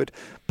fluid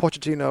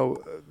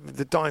Pochettino,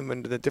 the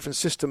diamond, the different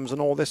systems,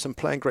 and all this, and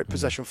playing great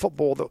possession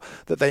football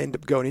that they end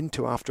up going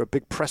into after a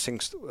big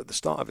pressing at the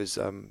start of his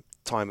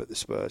time at the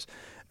Spurs.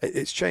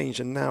 It's changed,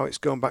 and now it's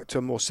going back to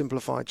a more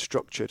simplified,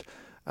 structured,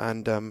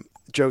 and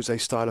Jose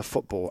style of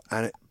football,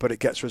 but it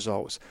gets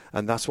results,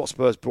 and that's what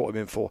Spurs brought him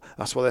in for.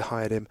 That's why they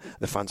hired him.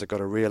 The fans have got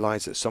to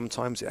realise that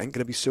sometimes it ain't going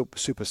to be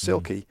super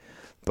silky.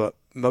 But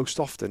most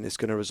often it's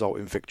going to result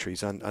in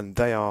victories, and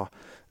they are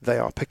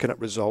picking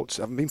up results.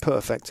 Haven't been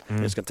perfect.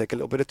 It's going to take a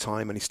little bit of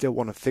time, and he still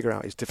want to figure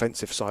out his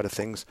defensive side of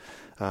things.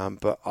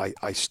 But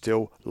I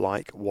still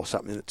like what's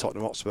happening at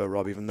Tottenham Hotspur,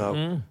 Rob. Even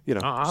though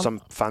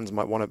some fans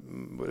might want a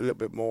little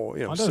bit more.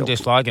 I don't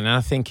dislike it, and I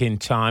think in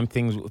time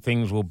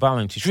things will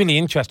balance. It's really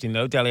interesting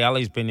though. Dele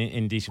Alli's been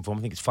in decent form.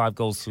 I think it's 5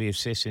 goals, 3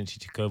 assists since he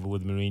took over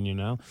with Mourinho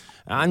now,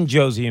 and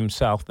Jose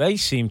himself. They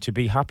seem to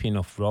be happy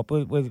enough, Rob,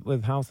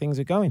 with how things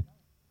are going.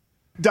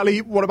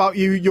 Dele, what about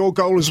you? Your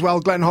goal as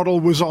well. Glenn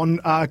Hoddle was on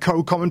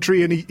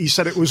co-commentary and he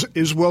said it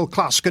is world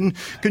class. Can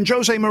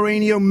Jose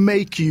Mourinho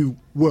make you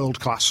world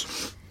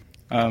class?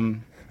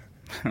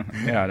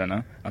 Yeah, I don't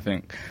know. I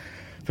think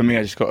for me,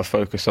 I just got to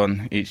focus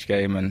on each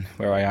game and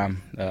where I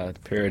am, the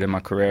period in my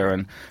career,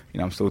 and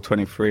I'm still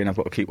 23 and I've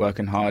got to keep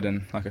working hard.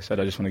 And like I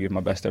said, I just want to give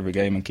my best every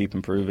game and keep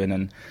improving.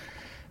 And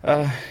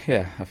I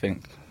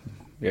think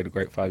we had a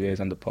great 5 years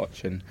under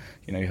Poch, and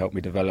he helped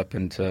me develop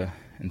into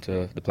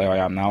the player I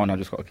am now, and I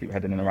just got to keep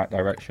heading in the right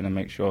direction and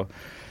make sure,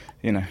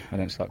 I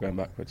don't start going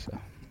backwards. So.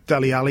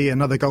 Dele Alli,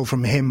 another goal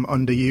from him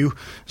under you.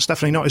 It's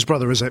definitely not his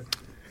brother, is it?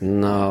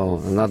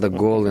 No, another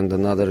goal and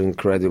another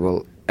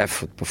incredible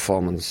effort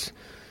performance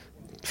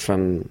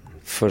from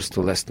first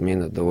to last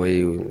minute. The way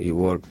you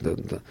work,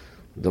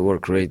 the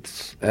work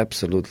rate,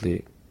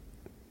 absolutely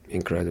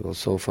incredible.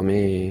 So for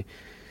me,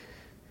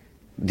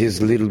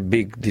 these little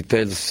big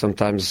details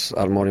sometimes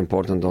are more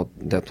important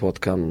than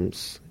what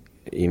comes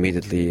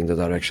immediately in the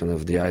direction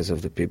of the eyes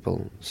of the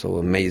people. So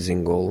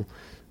amazing goal,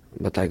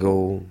 but I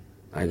go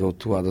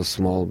to other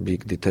small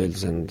big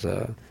details, and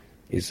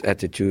his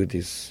attitude,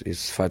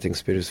 his fighting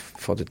spirit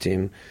for the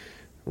team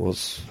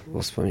was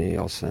for me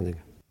outstanding.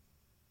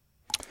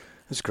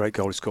 It's a great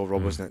goal he scored,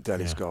 Rob, wasn't it?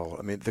 Dele's goal.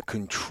 I mean, the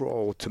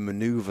control to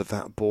manoeuvre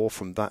that ball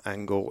from that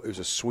angle. It was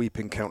a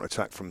sweeping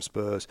counter-attack from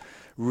Spurs.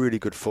 Really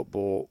good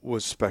football.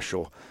 Was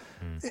special.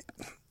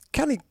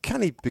 Can he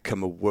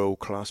become a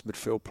world-class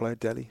midfield player,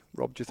 Dele?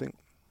 Rob, do you think?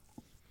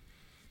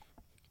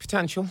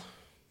 Potential.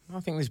 I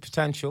think there's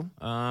potential.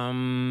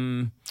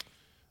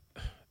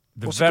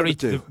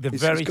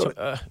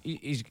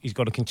 He's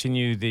got to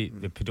continue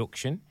the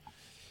production.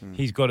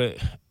 He's got to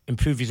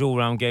improve his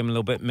all-round game a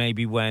little bit,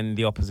 maybe when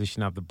the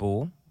opposition have the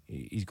ball.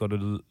 He's got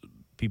to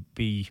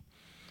be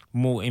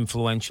more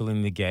influential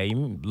in the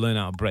game, learn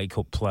how to break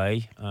up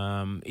play.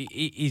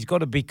 He's got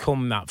to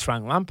become that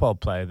Frank Lampard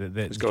player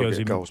that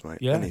Jose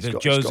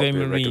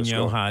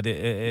Mourinho had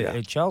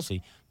at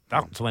Chelsea.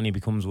 That's when he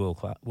becomes world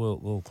class.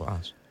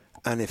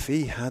 And if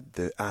he had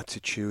the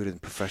attitude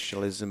and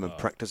professionalism and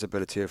practice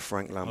ability of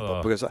Frank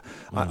Lampard, because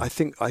I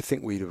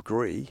think we'd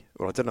agree.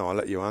 Well, I don't know. I'll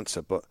let you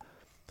answer, but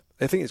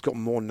I think he's got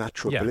more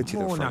natural ability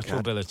than Frank more natural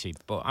had. ability,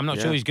 but I'm not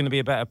sure he's going to be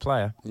a better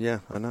player. Yeah,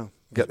 I know.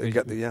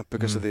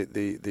 Because of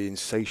the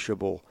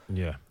insatiable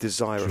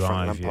desire of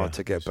Frank Lampard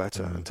to get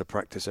better and to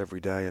practice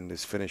every day and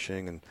his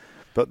finishing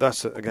But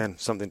that's again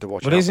something to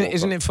watch. But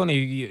isn't it funny?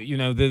 You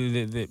know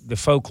the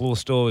folklore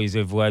stories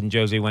of when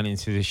Jose went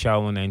into the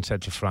shower and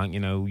said to Frank,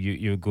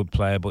 you're a good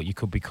player, but you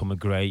could become a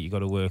great. You got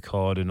to work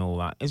hard and all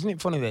that. Isn't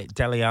it funny that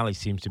Dele Alli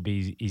seems to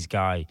be his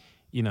guy?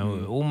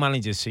 All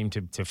managers seem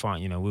to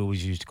find. We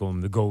always used to call him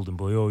the golden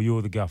boy. Oh,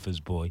 you're the gaffer's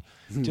boy.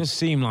 Just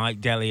seemed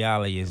like Dele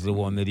Alli is the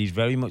one that he's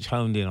very much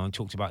honed in on.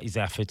 Talked about his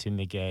effort in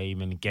the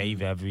game and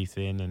gave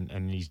everything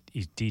and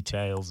his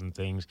details and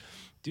things.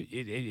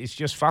 It's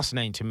just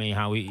fascinating to me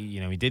how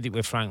he did it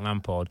with Frank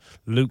Lampard.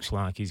 Looks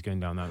like he's going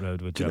down that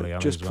road with Dele Alli.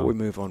 Just as before well. we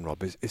move on,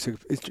 Rob, it's an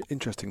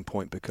interesting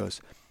point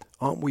because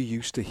aren't we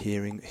used to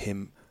hearing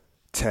him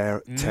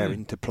tear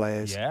into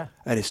players? Yeah.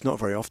 And it's not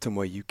very often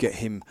where you get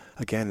him,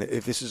 again,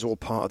 if this is all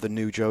part of the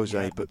new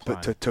Jose,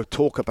 but to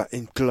talk about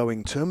in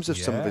glowing terms of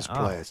some of his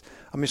players.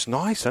 I mean, it's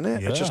nice, isn't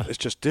it? Yeah. It's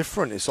just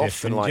different. It's Different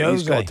often like Jose.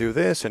 he's got to do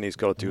this and he's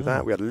got to do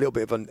that. We had a little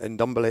bit of an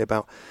Ndombele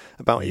about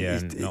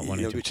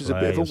which is a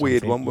bit of a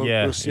weird one.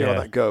 We'll see how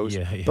that goes.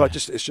 But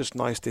it's just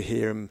nice to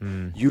hear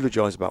him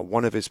eulogise about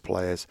one of his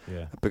players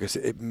because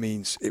it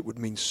would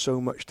mean so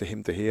much to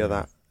him to hear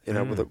that,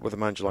 with a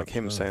manager like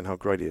him saying how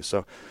great he is.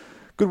 So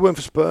good win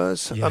for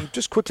Spurs.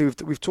 Just quickly,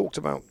 we've talked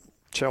about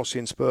Chelsea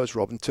and Spurs,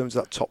 Rob, in terms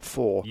of that top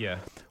four. Yeah.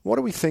 What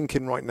are we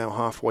thinking right now,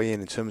 halfway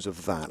in terms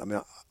of that? I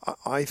mean,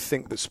 I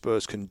think that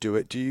Spurs can do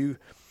it. Do you,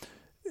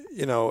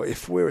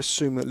 if we're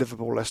assuming that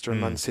Liverpool, Leicester and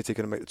Man City are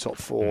going to make the top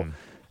four,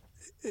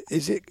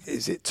 is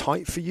it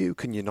tight for you?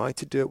 Can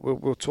United do it?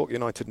 We'll talk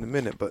United in a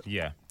minute, but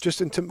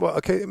just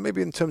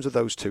maybe in terms of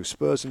those two,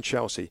 Spurs and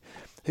Chelsea,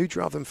 who'd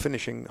you rather them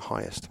finishing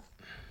highest?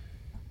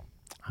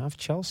 I have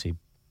Chelsea,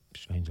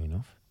 strangely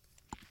enough.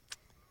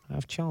 I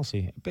have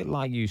Chelsea. A bit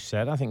like you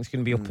said, I think it's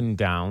going to be up and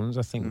downs.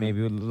 I think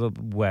maybe a little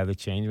weather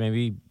change,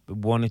 maybe a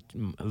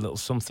little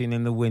something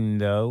in the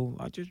window.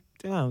 I just,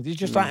 there's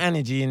just that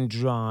energy and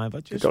drive.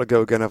 They've got to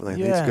go again, haven't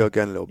they? They need to go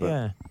again a little bit.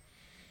 Yeah.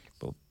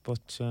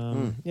 But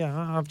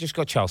I've just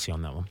got Chelsea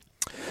on that one.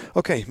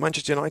 Okay,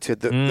 Manchester United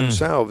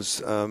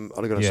themselves, Ole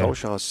Gunnar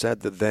Solskjaer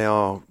said that they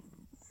are,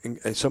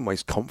 in some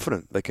ways,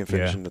 confident they can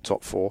finish in the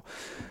top four.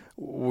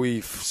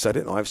 We've said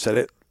it, and I've said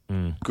it.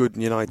 Good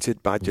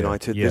United, bad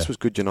United. This was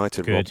good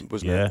United, Rob,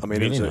 wasn't it? I mean,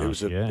 really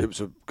it was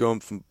a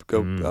going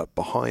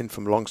behind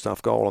from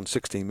Longstaff goal on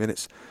 16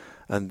 minutes,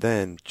 and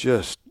then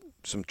just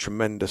some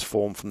tremendous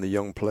form from the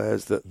young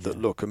players that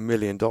look $1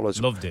 million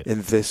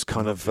in this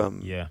kind of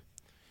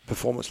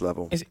performance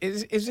level.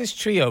 Is this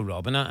trio,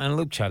 Rob, and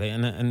Luke had it,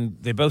 and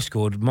they both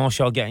scored.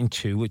 Martial getting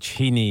 2, which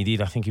he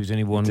needed. I think he was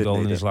only 1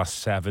 goal in his last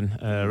 7.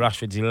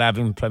 Rashford's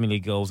 11 Premier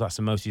League goals. That's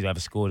the most he's ever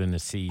scored in a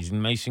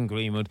season. Mason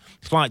Greenwood,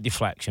 slight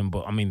deflection,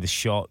 but I mean the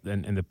shot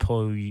and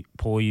the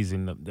poise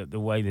and the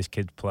way this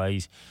kid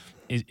plays,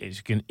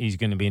 he's going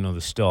to be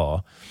another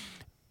star.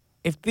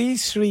 If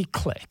these three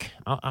click,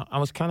 I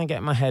was kind of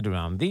getting my head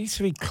around. These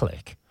three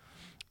click.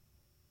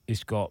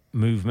 It's got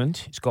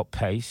movement. It's got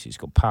pace. It's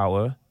got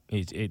power.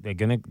 They're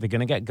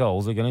gonna get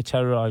goals. They're gonna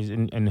terrorise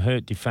and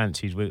hurt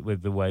defences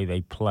with the way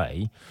they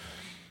play.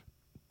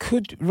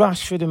 Could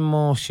Rashford and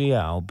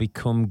Martial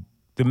become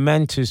the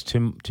mentors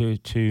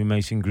to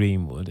Mason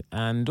Greenwood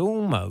and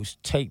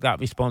almost take that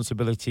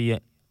responsibility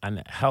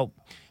and help?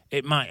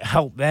 It might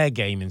help their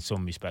game in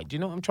some respect. Do you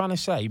know what I'm trying to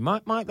say?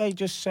 Might they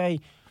just say,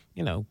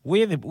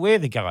 we're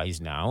the guys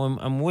now,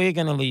 and we're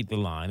going to lead the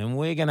line, and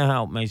we're going to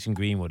help Mason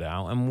Greenwood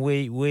out, and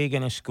we're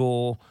going to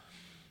score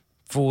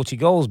 40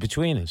 goals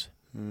between us.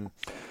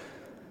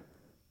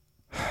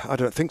 I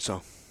don't think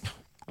so.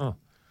 Oh.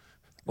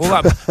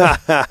 Well,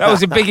 that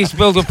was the biggest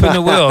build-up in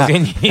the world,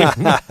 didn't you?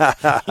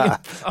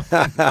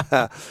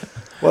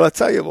 Well, I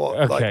tell you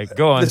what. Okay,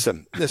 go on.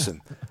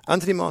 Listen.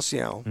 Anthony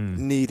Martial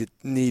needed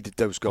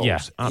those goals. Yeah,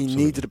 absolutely. He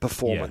needed a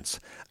performance,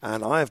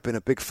 and I have been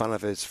a big fan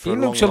of his for a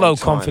long time. He looks a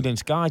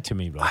low-confidence guy to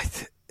me,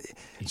 right?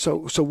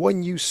 So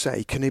when you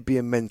say, can he be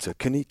a mentor?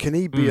 Can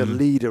he be a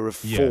leader of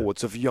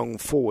forwards, of young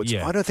forwards?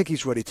 I don't think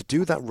he's ready to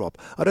do that, Rob.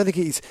 I don't think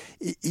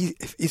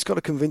he's got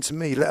to convince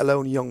me, let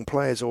alone young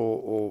players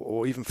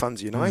or even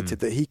fans of United,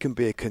 that he can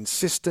be a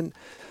consistent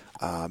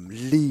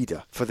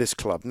leader for this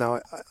club.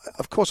 Now,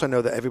 of course, I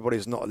know that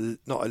everybody's not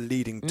a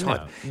leading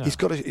type. No. He's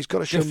got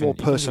to show more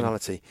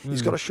personality.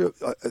 He's got to show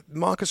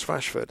Marcus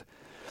Rashford.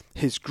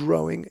 His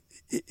growing.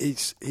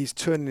 He's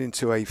turning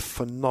into a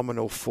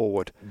phenomenal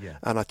forward.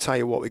 And I tell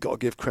you what, we've got to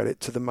give credit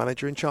to the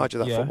manager in charge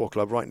of that football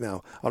club right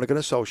now, Ole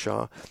Gunnar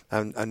Solskjaer,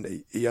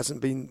 and he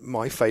hasn't been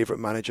my favourite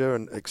manager,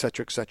 and et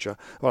cetera, et cetera.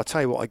 Well, I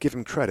tell you what, I give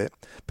him credit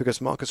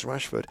because Marcus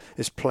Rashford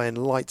is playing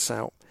lights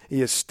out. He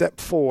has stepped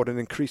forward and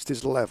increased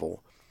his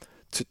level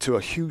to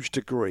a huge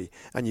degree,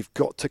 and you've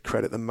got to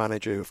credit the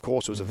manager, who of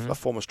course was a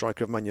former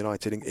striker of Man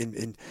United,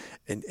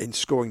 in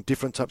scoring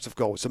different types of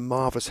goals. It's a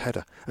marvellous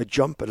header, a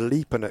jump, a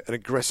leap, and an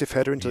aggressive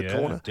header into the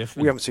corner.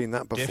 Different. We haven't seen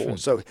that before.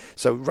 So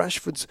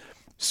Rashford's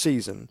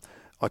season,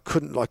 I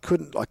couldn't like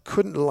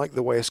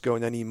the way it's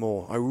going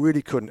anymore. I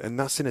really couldn't, and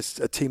that's in a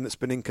team that's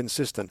been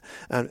inconsistent.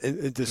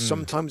 And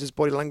sometimes his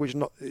body language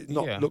not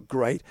look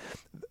great.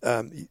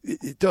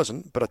 It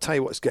doesn't, but I tell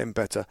you what, it's getting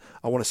better.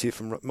 I want to see it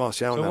from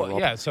Martial now.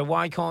 Rob. So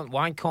why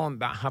can't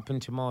that happen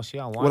to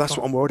Martial? That's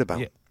what I'm worried about.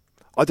 Yeah.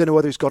 I don't know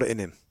whether he's got it in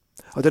him.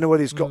 I don't know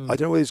whether he's got. I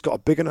don't know whether he's got a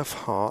big enough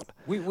heart.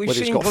 We've whether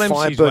seen he's got glimpses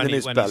fire burning in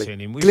his belly.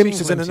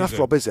 Glimpses isn't enough,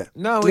 Rob, is it?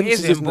 No,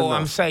 glimpses it isn't. But enough.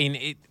 I'm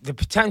saying the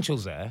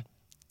potential's there.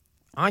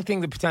 I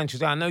think the potential's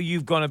there. I know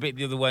you've gone a bit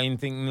the other way and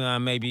think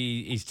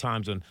maybe his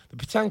time's done. The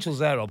potential's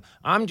there, Rob.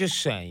 I'm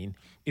just saying,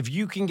 if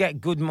you can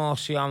get good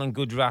Martial and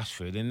good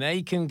Rashford, and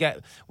they can get...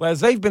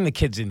 Whereas they've been the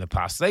kids in the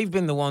past. They've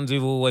been the ones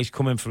who've always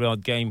come in for the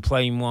odd game,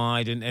 playing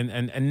wide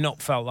and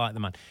not felt like the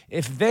man.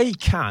 If they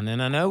can,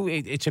 and I know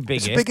it's a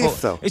big if. It's a big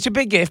if, though. It's a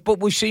big if, but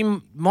we've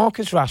seen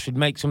Marcus Rashford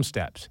make some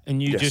steps,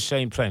 and you just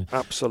saying playing.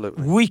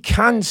 Absolutely. We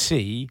can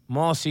see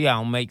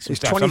Martial make some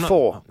steps.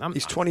 24.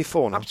 He's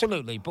 24 now.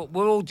 Absolutely, but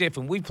we're all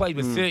different. We played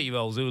with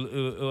 30-year-olds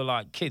who are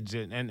like kids,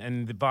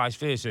 and the vice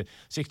versa,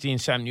 16,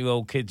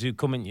 17-year-old kids who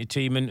come into your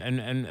team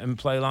and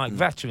play like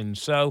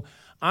veterans. So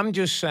I'm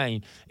just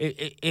saying,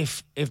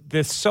 if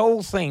the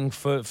sole thing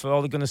for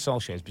Ole Gunnar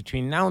Solskjaer is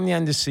between now and the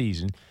end of the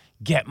season,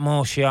 get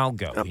Martial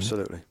going.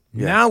 Absolutely.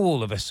 Yeah. Now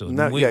all of a sudden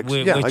we're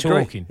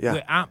talking. Yeah.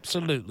 We're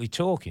absolutely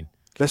talking.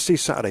 Let's see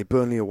Saturday,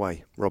 Burnley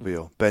away, Robbie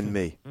Earle, Ben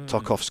Mee,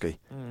 Tarkowski.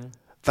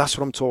 That's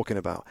what I'm talking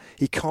about.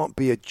 He can't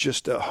be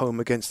just at home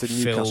against the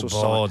Newcastle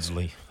side.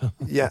 Bardsley.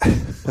 Yeah.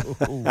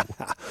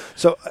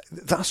 So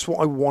that's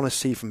what I want to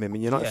see from him,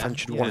 and United fans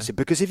should want to see,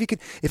 because if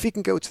he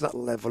can go to that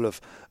level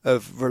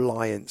of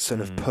reliance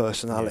and of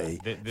personality,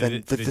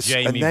 then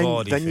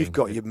you've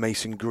got your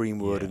Mason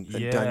Greenwood and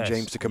Dan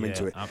James to come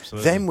into it.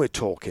 Absolutely. Then we're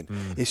talking.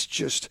 It's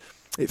just.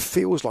 It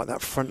feels like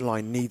that front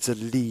line needs a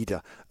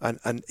leader,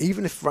 and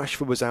even if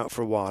Rashford was out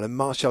for a while and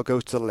Martial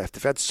goes to the left,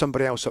 if I had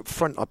somebody else up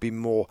front, I'd be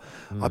more.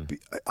 I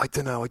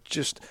don't know. It's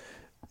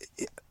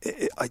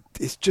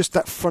just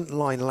that front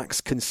line lacks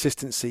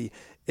consistency.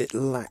 It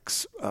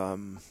lacks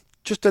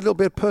just a little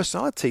bit of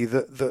personality.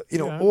 That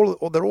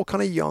they're all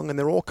kind of young and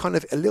they're all kind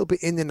of a little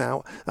bit in and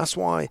out. That's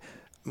why.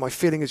 My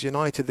feeling is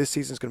United this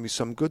season is going to be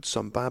some good,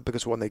 some bad,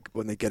 because when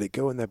they get it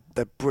going,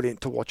 they're brilliant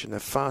to watch and they're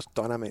fast,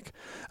 dynamic.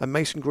 And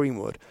Mason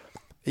Greenwood,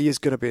 he is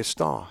going to be a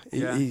star.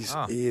 He's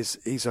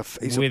a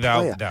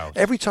player. Doubt.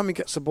 Every time he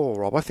gets the ball,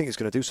 Rob, I think he's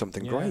going to do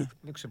something great.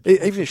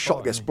 Even his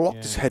shot gets blocked,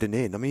 he's heading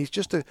in. I mean, he's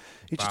just a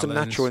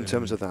natural in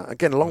terms of that.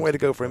 Again, a long way to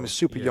go for him. A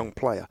super young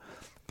player.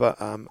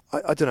 But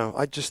I don't know.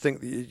 I just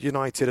think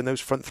United and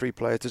those front three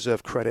players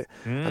deserve credit,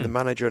 and the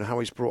manager and how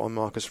he's brought on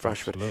Marcus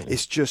Rashford. Absolutely.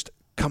 It's just,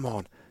 come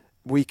on.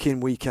 Week in,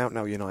 week out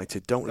now,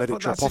 United. Don't let it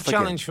drop off again. That's a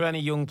challenge for any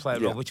young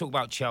player, Rob. We talk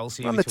about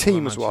Chelsea. And the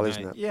team as well,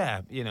 isn't it?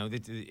 Yeah,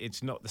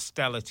 it's not the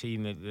stellar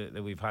team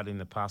that we've had in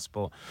the past,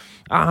 but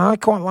I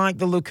quite like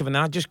the look of it.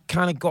 I just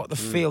kind of got the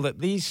feel that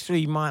these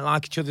three might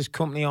like each other's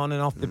company on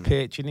and off the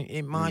pitch, and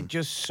it might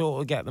just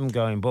sort of get them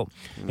going. But,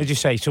 as you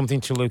say,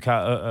 something to look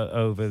at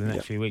over the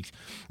next few weeks.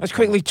 Let's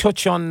quickly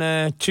touch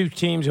on two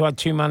teams who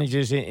had new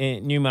managers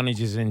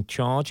in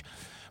charge.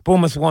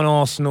 Bournemouth 1,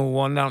 Arsenal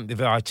 1, down to the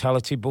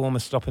Vitality.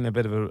 Bournemouth stopping a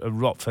bit of a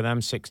rot for them,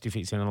 6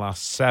 defeats in the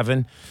last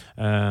 7.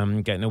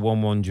 Getting a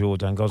 1-1 draw.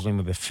 Dan Gosling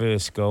with the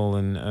first goal,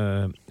 and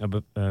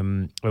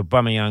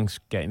Aubameyang's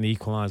getting the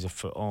equaliser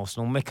for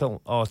Arsenal.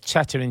 Mikel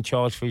Arteta in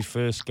charge for his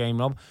first game,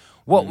 Rob.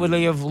 What would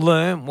he have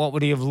learnt? What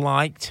would he have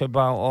liked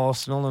about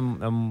Arsenal,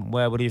 and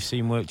where would he have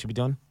seen work to be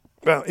done?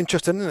 Well,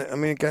 interesting, isn't it? I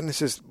mean, again,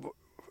 this is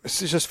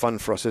just fun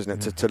for us,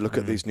 isn't it, to look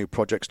at these new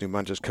projects, new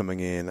managers coming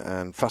in,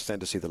 and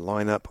fascinating to see the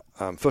lineup.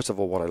 First of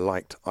all, what I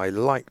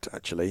liked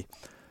actually,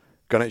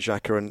 Granit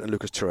Xhaka and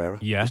Lucas Torreira.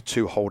 Yeah.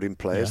 Two holding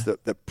players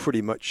that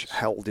pretty much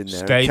held in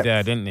there. Stayed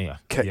there, didn't they?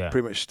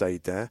 Pretty much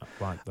stayed there.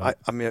 Like that.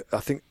 I mean, I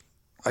think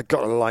I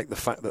got to like the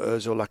fact that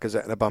Ozil,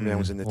 Lacazette and Aubameyang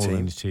was in the team.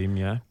 In the team,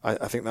 yeah.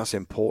 I think that's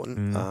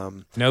important.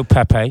 No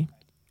Pepe.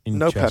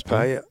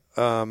 Pepe.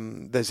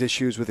 There's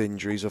issues with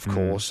injuries, of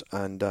course,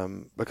 and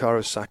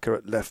Bukayo Saka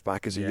at left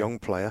back is a young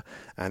player,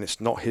 and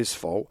it's not his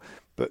fault,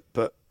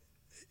 but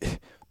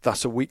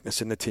that's a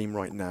weakness in the team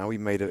right now. He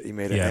made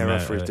an error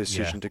for his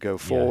decision to go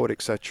forward,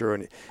 etc.,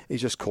 and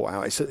he's just caught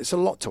out. It's a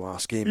lot to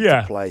ask him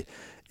to play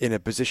in a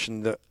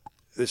position that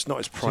it's not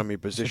his primary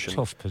position. It's a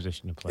tough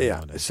position to play.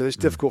 Yeah, so it's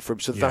difficult for him.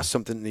 So that's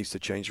something that needs to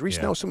change.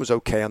 Reece Nelson was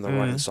okay on the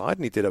right hand side,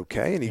 and he did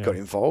okay, and he got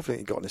involved, and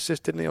he got an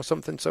assist, didn't he, or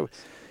something? So.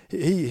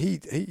 He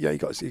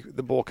got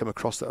the ball come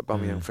across that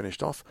Aubameyang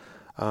finished off,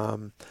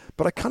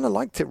 but I kind of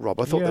liked it,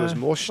 Rob. I thought there was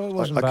more.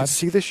 I could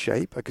see the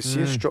shape, I could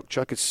see a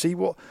structure, I could see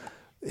what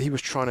he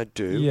was trying to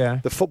do. Yeah.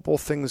 The football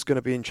thing is going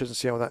to be interesting to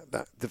see how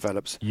that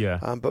develops. Yeah.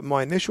 But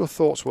my initial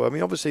thoughts were, I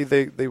mean, obviously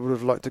they would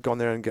have liked to go on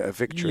there and get a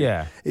victory.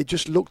 Yeah. It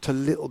just looked a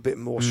little bit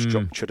more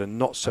structured and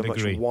not so much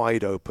agree.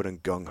 wide open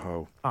and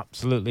gung-ho.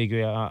 Absolutely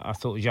agree. I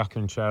thought Jacques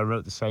and Cher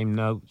wrote the same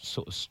note,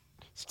 sort of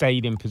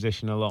stayed in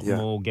position a lot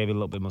more, gave it a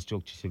little bit more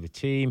structure to the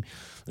team.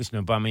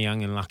 Listen,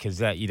 Aubameyang and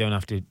Lacazette, you don't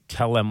have to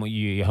tell them what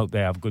you hope they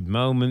have good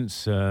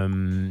moments.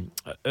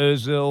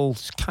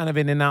 Earle's kind of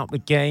in and out the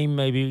game.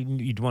 Maybe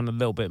you'd want a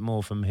little bit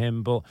more from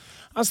him. But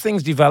as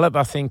things develop,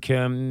 I think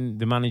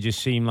the manager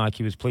seemed like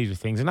he was pleased with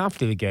things. And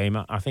after the game,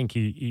 I think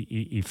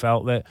he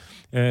felt that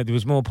there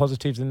was more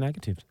positives than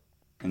negatives.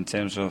 In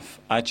terms of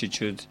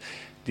attitude,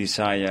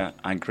 desire,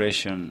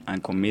 aggression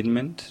and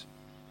commitment,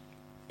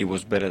 it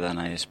was better than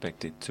I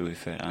expected, to be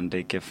fair. And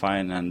they kept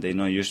fine, and they're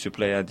not used to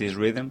play at this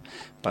rhythm.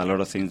 But a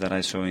lot of things that I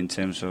saw in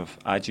terms of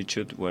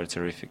attitude were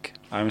terrific.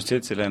 I'm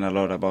still to learn a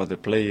lot about the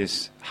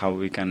players, how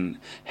we can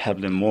help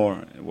them more,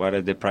 what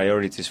are the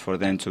priorities for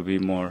them to be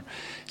more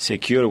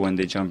secure when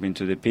they jump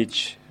into the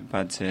pitch.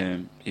 But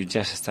it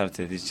just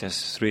started. It's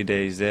just 3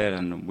 days there,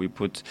 and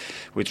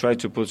we tried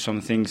to put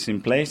some things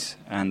in place,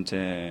 and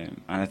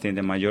I think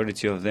the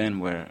majority of them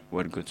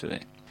were good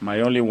today.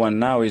 My only one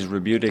now is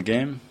review the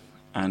game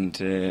and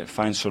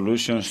find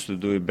solutions to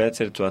do it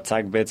better, to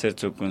attack better,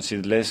 to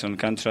concede less on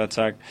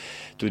counter-attack,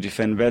 to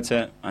defend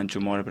better, and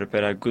tomorrow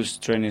prepare a good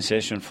training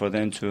session for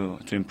them to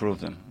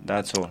improve them.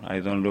 That's all. I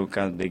don't look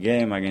at the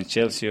game against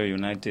Chelsea or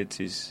United.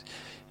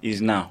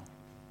 Is now.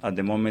 At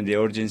the moment, the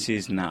urgency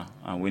is now,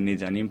 and we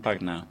need an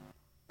impact now.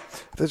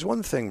 There's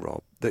one thing,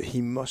 Rob, that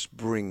he must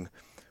bring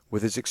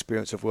with his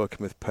experience of working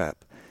with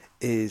Pep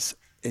is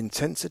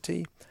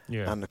intensity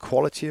and the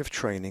quality of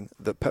training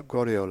that Pep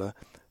Guardiola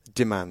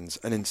demands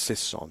and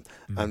insists on.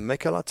 And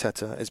Mikel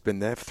Arteta has been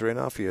there for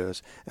 3.5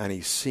 years, and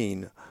he's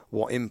seen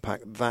what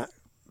impact that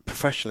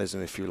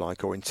professionalism, if you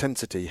like, or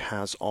intensity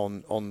has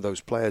on those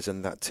players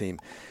and that team.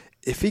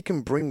 If he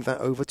can bring that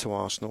over to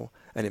Arsenal,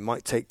 and it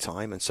might take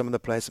time, and some of the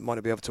players might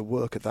not be able to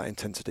work at that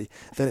intensity,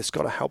 then it's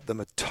got to help them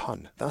a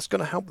ton. That's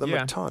going to help them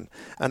a ton.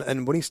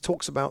 And when he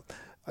talks about,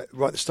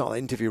 right at the start of the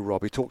interview,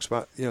 Rob, he talks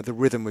about the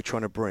rhythm we're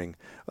trying to bring.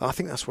 I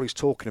think that's what he's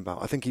talking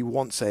about. I think he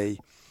wants a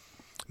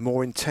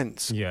more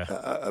intense,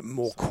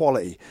 more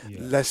quality,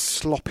 less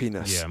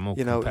sloppiness, more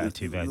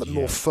competitive edge,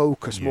 more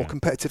focus, more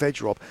competitive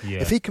edge, Rob.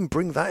 If he can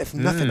bring that, if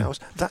nothing else,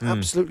 that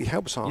absolutely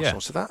helps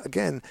Arsenal. So that,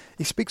 again,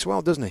 he speaks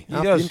well, doesn't he?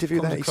 After the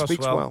interview there, he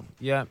speaks well.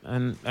 Yeah,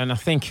 and I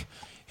think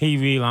he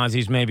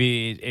realises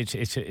maybe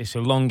it's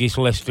a longest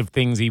list of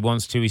things he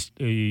wants to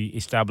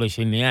establish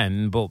in the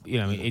end, but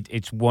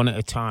it's one at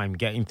a time.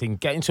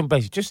 Getting some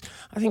basics.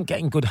 I think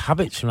getting good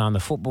habits around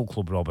the football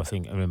club, Rob, I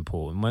think are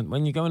important.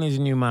 When you're going as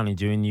a new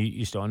manager and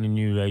you start on a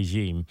new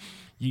regime,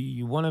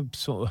 you want to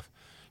sort of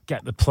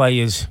get the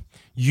players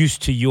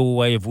used to your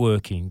way of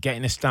working,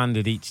 getting a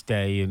standard each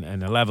day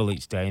and a level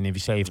each day. And if you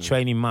say if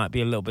training might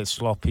be a little bit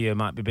sloppier,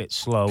 might be a bit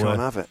slower, can't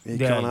have it.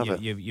 Can't have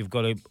it. You've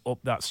got to up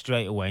that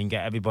straight away and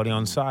get everybody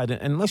on side.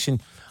 And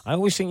listen, I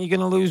always think you're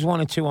going to lose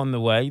one or two on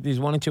the way. There's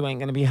one or two ain't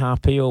going to be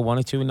happy, or one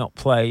or two are not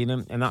playing,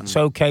 and that's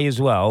okay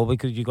as well,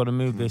 because you've got to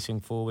move this thing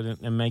forward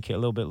and make it a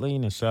little bit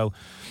leaner. So,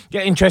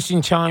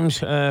 interesting times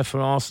for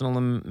Arsenal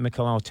and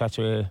Mikel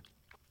Arteta.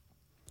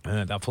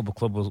 That football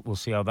club, we'll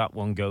see how that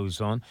one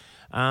goes on.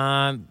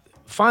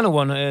 Final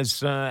one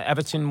is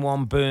Everton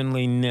 1,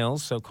 Burnley 0.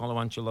 So Carlo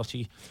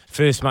Ancelotti,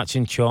 first match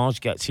in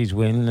charge, gets his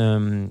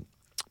win.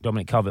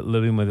 Dominic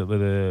Calvert-Lewin with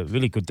a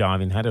really good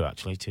diving header,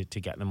 actually, to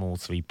get them all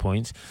 3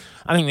 points.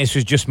 I think this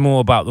was just more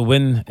about the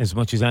win as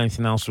much as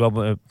anything else,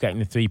 Robert, getting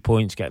the 3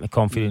 points, getting the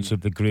confidence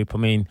of the group. I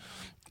mean,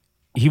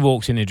 he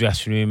walks in the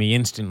dressing room, he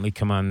instantly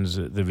commands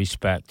the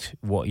respect,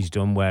 what he's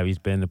done, where he's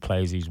been, the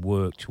players he's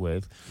worked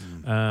with.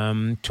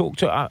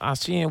 I've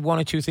seen one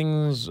or two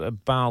things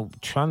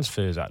about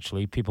transfers,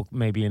 actually, people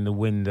maybe in the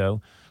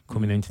window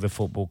coming into the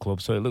football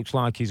club. So it looks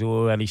like he's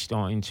already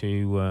starting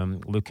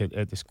to look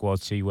at the squad,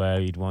 see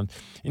where he'd want.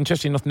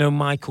 Interesting enough, no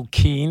Michael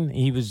Keane.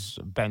 He was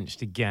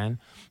benched again.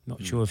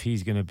 Not sure if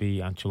he's going to be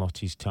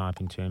Ancelotti's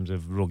type in terms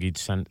of rugged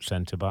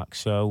centre-back.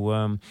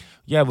 So,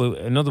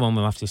 another one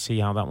we'll have to see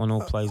how that one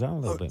all plays out a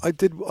little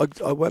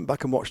bit. I went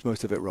back and watched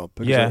most of it, Rob,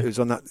 because it was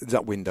on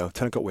that window,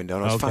 10 o'clock window,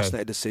 and I was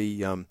fascinated to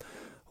see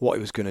what he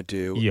was going to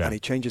do. And he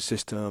changed his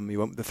system. He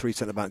went with the 3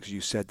 centre-backs, as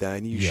you said there,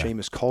 and he used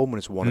Seamus Coleman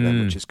as one of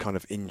them, which is kind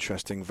of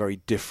interesting, very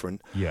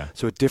different.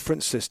 So a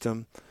different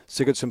system.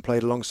 Sigurdsson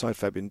played alongside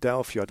Fabian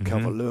Delph. You had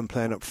Calvert-Lewin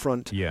playing up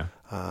front.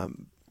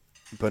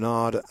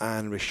 Bernard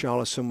and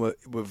Richarlison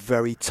were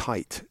very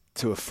tight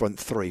to a front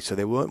three, so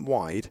they weren't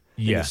wide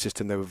in the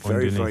system. They were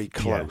very, very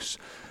close.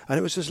 And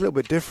it was just a little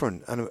bit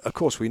different. And, of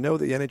course, we know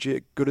the energy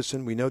at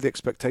Goodison. We know the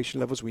expectation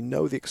levels. We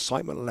know the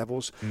excitement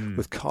levels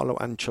with Carlo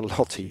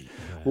Ancelotti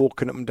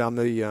walking up and down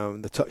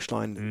the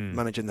touchline,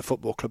 managing the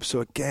football club. So,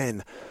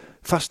 again,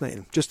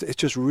 fascinating. It's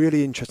just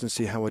really interesting to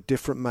see how a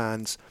different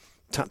man's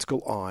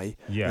tactical eye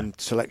and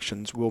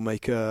selections will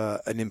make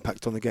an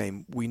impact on the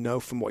game. We know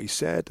from what he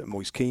said, and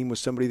Moise Keane was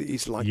somebody that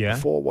he's liked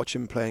before,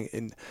 watching him playing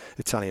in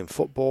Italian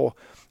football.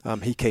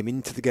 He came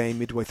into the game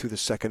midway through the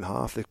second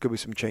half. There could be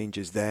some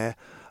changes there.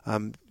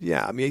 He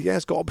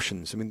has got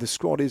options. I mean, the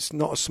squad is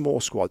not a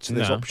small squad, so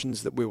there's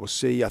options that we will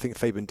see. I think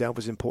Fabian Delph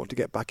is important to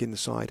get back in the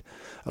side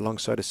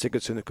alongside a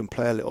Sigurdsson who can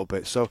play a little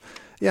bit. So,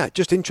 yeah,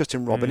 just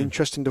interesting, Rob, and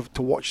interesting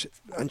to watch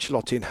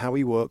Ancelotti and how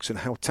he works and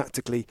how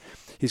tactically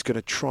he's going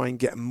to try and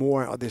get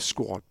more out of this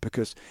squad,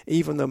 because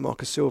even though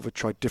Marcus Silva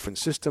tried different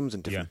systems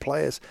and different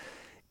players,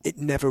 it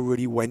never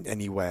really went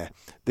anywhere.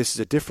 This is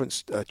a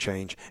different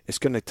change. It's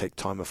going to take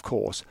time, of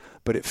course,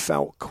 but it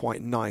felt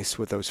quite nice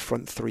with those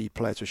front three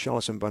players, with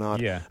Charles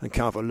Bernard and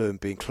Calvert-Lewin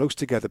being close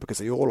together, because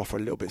they all offer a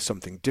little bit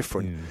something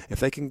different.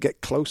 If they can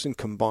get close and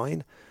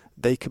combine,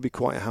 they could be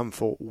quite a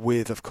handful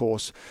with, of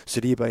course,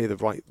 Sidibe,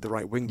 the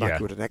right wing back,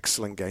 who had an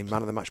excellent game,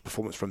 man of the match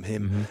performance from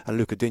him, and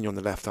Luca Digne on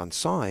the left-hand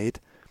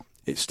side.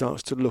 It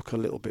starts to look a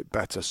little bit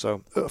better.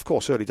 So, of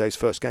course, early days,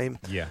 first game.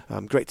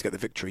 Great to get the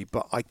victory,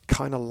 but I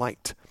kind of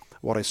liked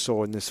what I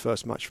saw in this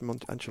first match from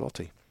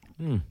Ancelotti.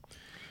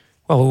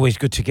 Well, always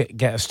good to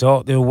get a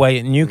start. They're away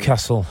at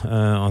Newcastle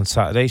on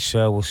Saturday,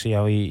 so we'll see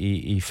how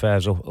he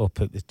fares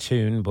up at the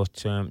Toon.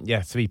 But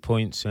 3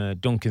 points.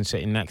 Duncan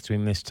sitting next to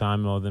him this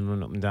time rather than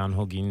run up and down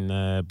hugging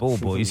ball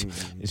boys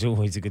is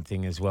always a good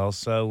thing as well.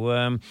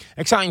 So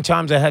exciting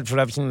times ahead for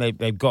Everton.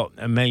 They've got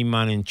a main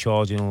man in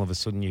charge, and all of a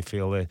sudden you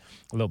feel a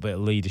little bit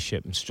of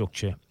leadership and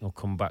structure will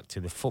come back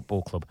to the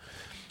football club.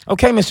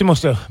 Okay, Mr.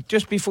 Mustoe,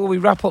 just before we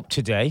wrap up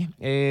today,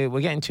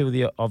 we're getting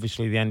to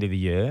obviously the end of the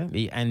year,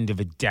 the end of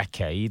a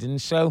decade,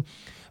 and so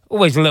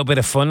always a little bit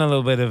of fun, a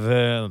little bit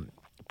of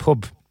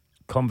pub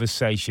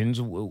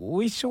conversations.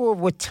 We sort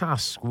of were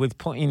tasked with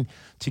putting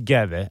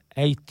together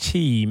a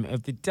team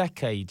of the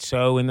decade.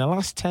 So in the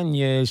last 10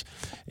 years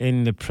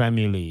in the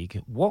Premier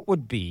League, what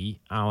would be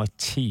our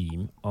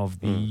team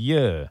of the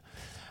year?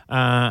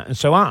 And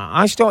so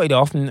I started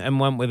off and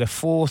went with a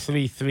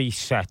 4-3-3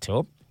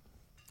 setup.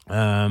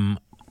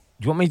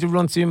 Do you want me to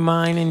run through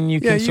mine and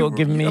you can sort of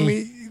give me... I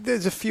mean,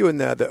 there's a few in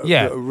there that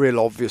are real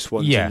obvious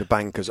ones in the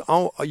bankers.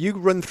 You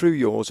run through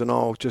yours and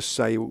I'll just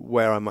say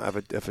where I might have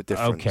a difference.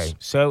 Okay,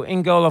 so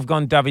in goal I've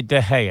gone David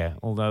De Gea,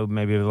 although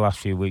maybe the last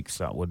few weeks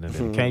that wouldn't have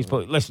been the case.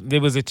 But listen,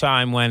 there was a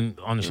time when,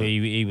 honestly,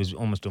 he was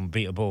almost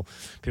unbeatable.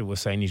 People were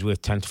saying he's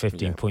worth 10 to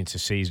 15 points a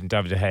season.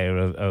 David De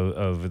Gea,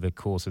 over the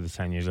course of the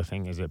 10 years, I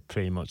think, is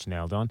pretty much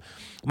nailed on.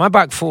 My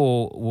back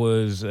four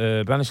was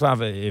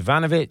Branislav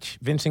Ivanovic,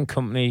 Vincent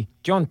Kompany,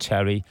 John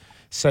Terry,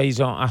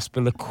 Cesar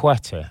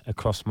Azpilicueta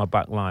across my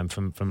back line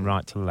from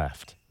right to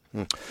left.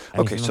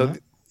 Okay, so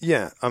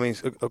I mean,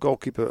 a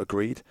goalkeeper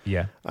agreed.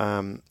 Yeah.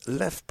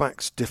 Left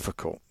back's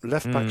difficult.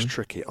 Left back's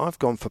tricky. I've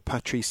gone for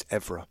Patrice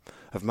Evra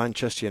of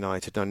Manchester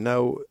United. I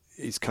know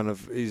he's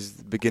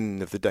the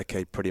beginning of the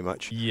decade pretty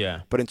much.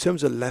 Yeah. But in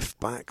terms of left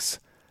backs,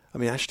 I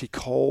mean, Ashley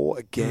Cole,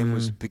 again,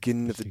 was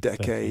beginning of the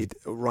decade,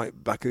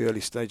 right back at the early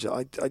stage.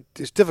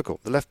 It's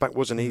difficult. The left back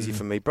wasn't easy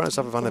for me.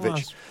 Branislav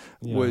Ivanovic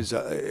was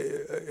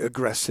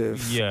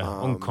aggressive,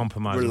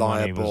 uncompromising,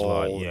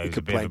 reliable. He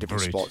could play in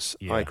different spots.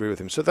 I agree with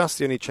him. So that's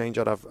the only change.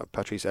 I'd have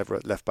Patrice Evra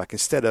at left back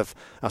instead of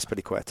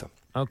Azpilicueta.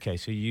 Okay,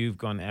 so you've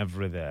gone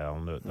Evra there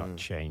on that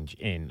change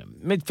in.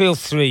 Midfield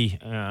three,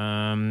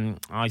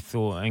 I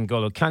thought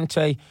N'Golo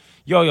Kante,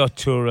 Yaya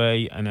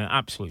Toure, and an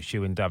absolute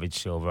shoe in David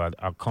Silva.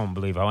 I can't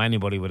believe how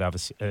anybody would have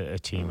a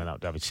team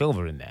without David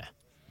Silva in there.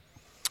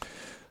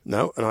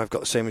 No, and I've got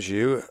the same as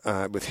you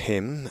with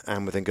him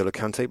and with N'Golo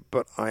Kante,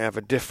 but I have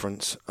a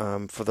difference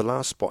for the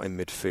last spot in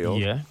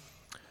midfield. Yeah.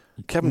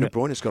 Kevin De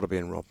Bruyne has got to be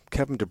in, Rob.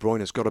 Kevin De Bruyne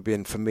has got to be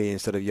in for me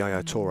instead of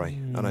Yaya Toure.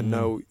 And I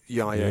know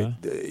Yaya,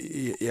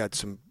 he had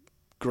some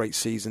great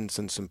seasons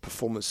and some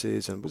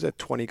performances, and was there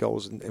 20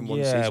 goals in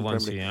one season? Yeah, one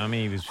season. I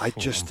mean, he was. I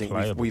just think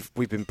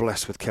we've been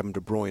blessed with Kevin De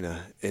Bruyne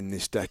in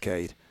this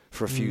decade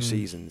for a few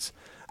seasons,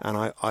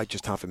 and I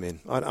just have him in.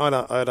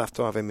 I'd have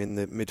to have him in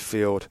the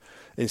midfield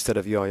instead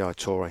of Yaya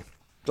Toure.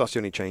 That's the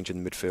only change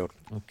in the midfield.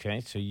 Okay,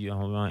 so you're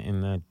right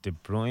in the De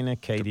Bruyne,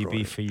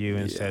 KDB for you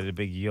instead of the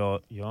big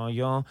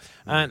Yaya.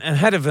 And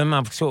ahead of them,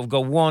 I've sort of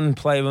got one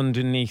player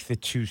underneath the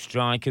two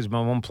strikers.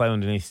 My one player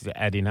underneath is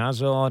Eden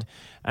Hazard,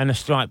 and a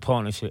strike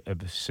partnership of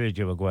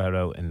Sergio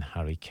Aguero and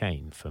Harry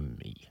Kane for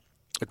me.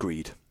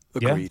 Agreed.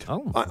 Yeah?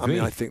 Oh, I mean,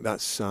 I think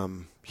that's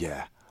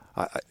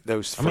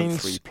those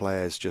front three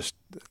players just.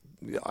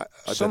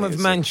 Some have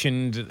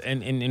mentioned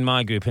in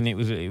my group, and it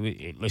was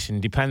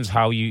listen, depends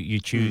how you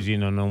choose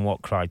in and on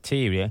what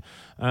criteria.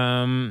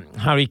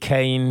 Harry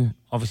Kane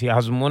obviously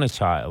hasn't won a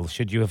title.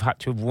 Should you have had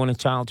to have won a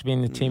title to be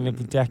in the team of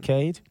the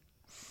decade?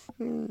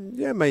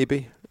 Yeah,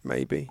 maybe.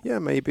 Yeah,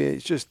 maybe.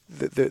 It's just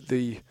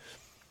the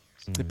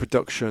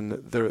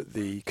production,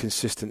 the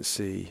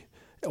consistency,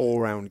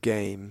 all-round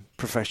game,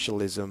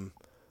 professionalism.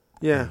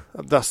 Yeah,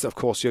 that's of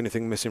course the only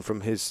thing missing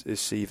from his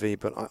CV.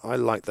 But I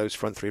like those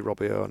front three,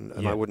 Robbie,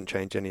 and I wouldn't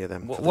change any of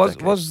them.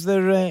 Was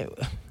there?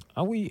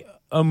 Are we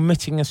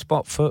omitting a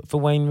spot for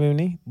Wayne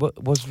Rooney?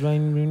 Was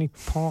Wayne Rooney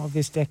part of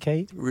this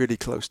decade? Really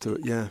close to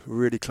it. Yeah,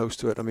 really close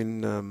to it. I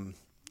mean,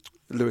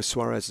 Luis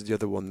Suarez is the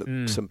other one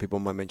that some people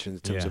might mention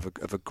in terms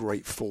of a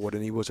great forward,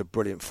 and he was a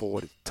brilliant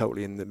forward,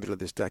 totally in the middle of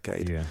this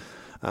decade. Yeah.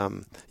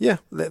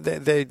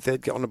 They'd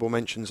get honourable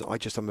mentions.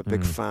 I'm a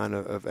big fan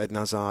of Eden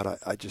Hazard.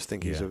 I just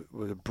think he's a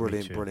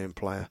brilliant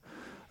player.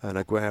 And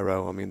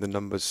Aguero, I mean, the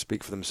numbers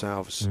speak for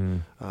themselves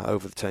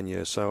over the 10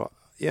 years. So,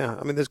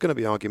 I mean, there's going to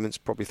be arguments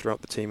probably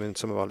throughout the team, and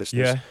some of our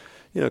listeners,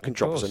 can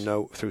drop us a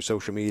note through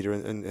social media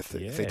and if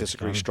they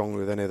disagree strongly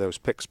with any of those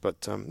picks.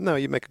 But no,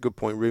 you make a good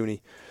point,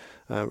 Rooney.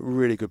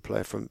 Really good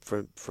player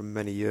from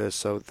many years.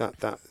 So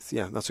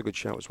that's a good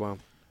shout as well.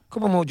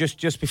 Couple more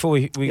just before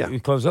we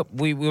close up.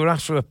 We were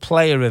after a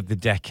player of the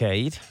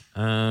decade.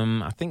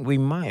 I think we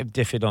might have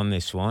differed on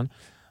this one.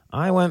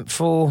 I went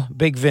for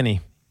Big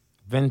Vinny.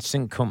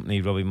 Vincent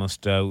Kompany, Robbie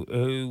Mustoe,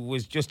 who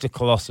was just a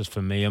colossus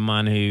for me, a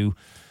man who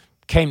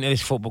came to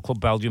this football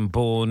club, Belgium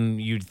born.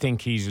 You'd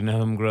think he's an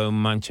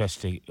homegrown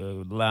Manchester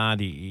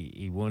lad.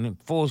 He won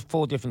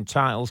 4 different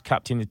titles,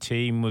 captain the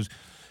team, was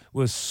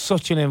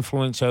such an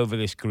influence over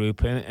this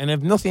group. And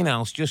if nothing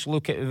else, just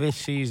look at this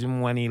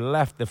season when he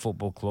left the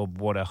football club,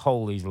 what a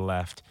hole he's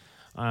left.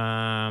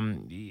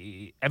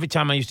 Every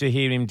time I used to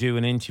hear him do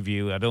an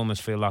interview, I'd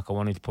almost feel like I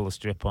wanted to pull a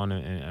strip on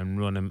and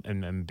run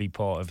and be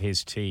part of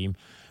his team.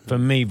 For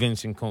me,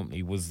 Vincent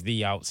Kompany was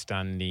the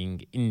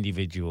outstanding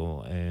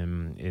individual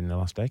in the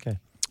last decade.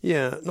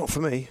 Yeah, not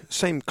for me.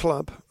 Same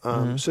club,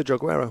 Sergio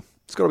Aguero.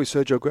 It's got to be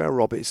Sergio Aguero,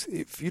 Rob.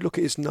 If you look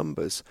at his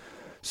numbers,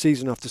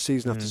 season after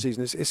season after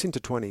season, it's into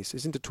 20s.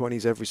 It's into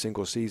 20s every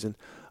single season.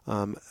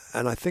 And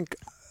I think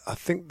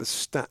the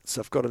stats,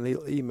 I've got an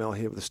email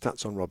here with the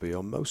stats on Robbie,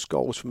 on most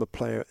goals from a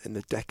player in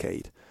the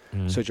decade.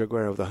 Sergio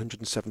Aguero with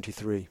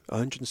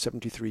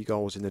 173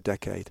 goals in the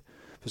decade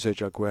for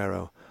Sergio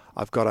Aguero.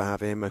 I've got to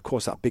have him. Of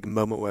course, that big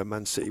moment where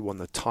Man City won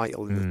the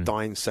title in the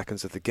dying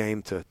seconds of the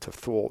game to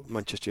thwart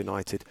Manchester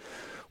United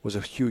was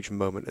a huge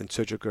moment, and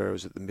Sergio Aguero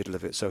was at the middle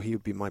of it, so he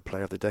would be my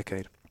player of the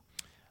decade.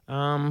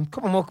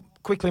 Couple more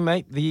quickly,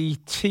 mate. The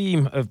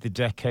team of the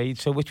decade.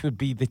 So which would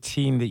be the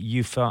team that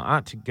you felt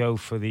had to go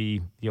for the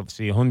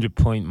obviously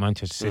 100-point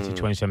Manchester City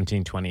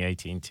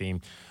 2017-2018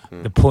 team?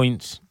 The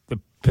points, the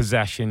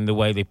possession, the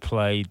way they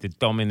played, the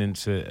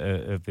dominance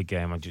of the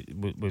game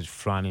was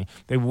frightening.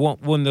 They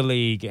won the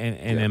league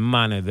in a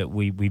manner that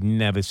we've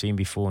never seen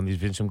before, and there's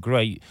been some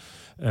great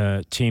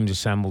teams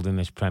assembled in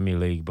this Premier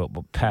League, but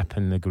Pep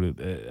and the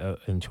group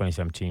in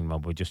 2017,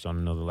 Rob, were just on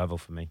another level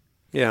for me.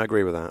 Yeah, I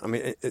agree with that. I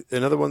mean,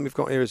 another one we've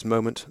got here is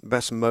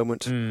best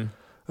moment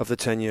of the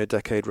 10-year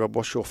decade. Rob,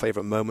 what's your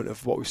favourite moment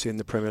of what we've seen in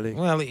the Premier League?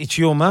 Well, it's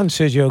your man,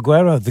 Sergio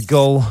Aguero, the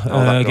goal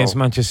against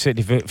Manchester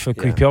City for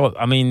QPR.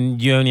 I mean,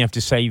 you only have to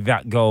say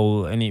that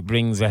goal and it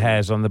brings the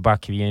hairs on the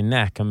back of your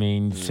neck. I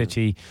mean,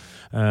 City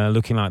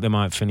looking like they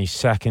might finish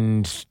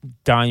second,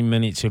 dying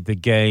minutes of the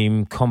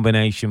game,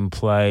 combination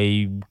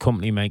play,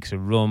 Kompany makes a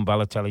run,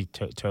 Balotelli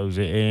toes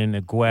it in,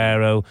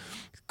 Aguero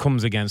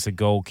comes against the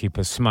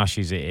goalkeeper,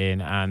 smashes it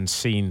in, and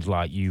scenes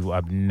like you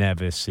have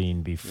never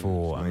seen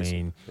before. I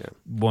mean,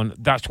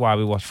 that's why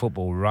we watch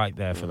football right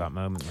there for that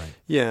moment, mate.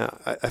 Yeah,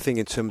 I think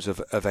in terms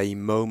of a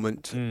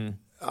moment,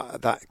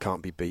 that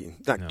can't be beaten.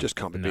 That just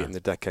can't be beaten in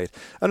the decade.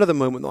 Another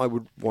moment that I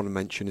would want to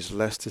mention is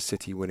Leicester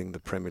City winning the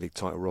Premier League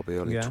title, Robbie,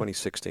 early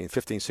 2016.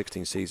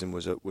 15-16 season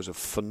was a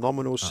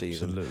phenomenal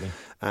season. Absolutely.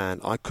 And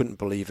I couldn't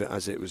believe it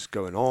as it was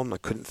going on. I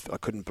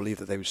couldn't believe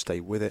that they would stay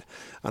with it.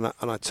 And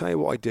I tell you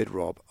what I did,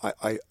 Rob.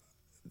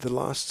 The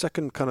last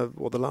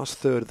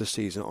third of the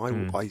season,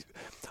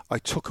 I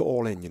took it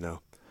all in,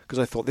 because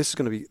I thought this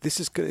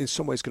is in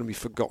some ways going to be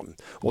forgotten,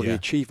 or the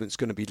achievement's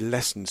going to be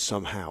lessened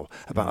somehow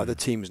about other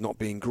teams not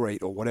being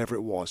great or whatever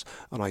it was.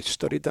 And I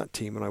studied that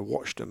team and I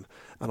watched them,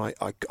 and I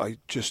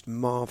just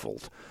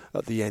marvelled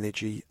at the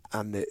energy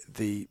and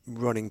the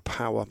running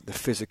power, the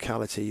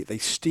physicality. They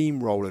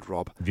steamrolled,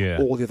 Rob,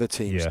 all the other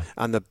teams,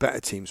 and the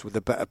better teams with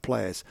the better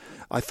players.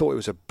 I thought it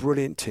was a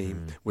brilliant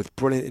team with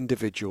brilliant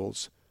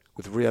individuals,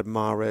 with Riyad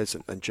Mahrez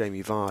and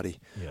Jamie Vardy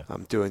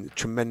doing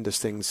tremendous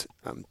things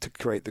to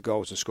create the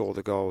goals and score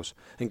the goals.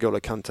 N'Golo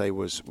Kante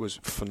was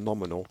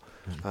phenomenal.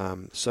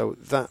 So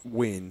that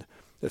win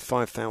at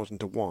 5,000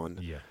 to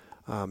 1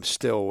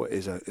 still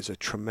is a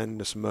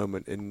tremendous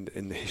moment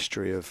in the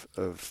history of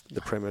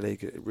the Premier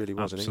League. It really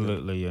was.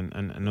 Absolutely,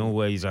 and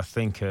always I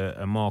think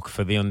a mark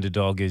for the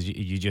underdog is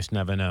you just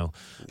never know.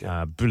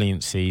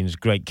 Brilliant scenes,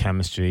 great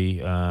chemistry.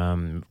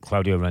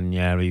 Claudio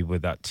Ranieri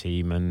with that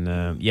team,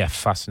 and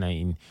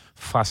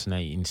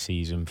fascinating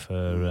season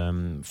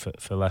for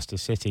Leicester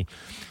City.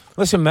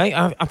 Listen, mate,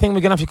 I think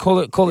we're going to have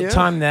to call it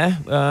time there.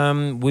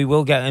 We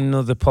will get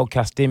another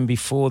podcast in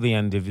before the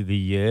end of the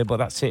year, but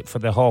that's it for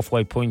the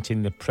halfway point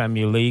in the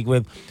Premier League,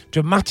 with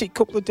dramatic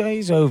couple of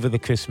days over the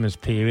Christmas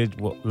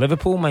period.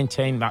 Liverpool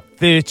maintained that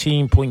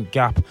 13-point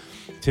gap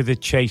to the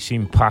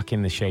chasing pack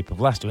in the shape of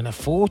Leicester, and a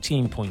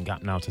 14-point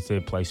gap now to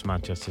third place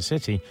Manchester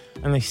City,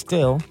 and they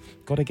still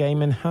got a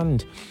game in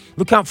hand.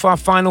 Look out for our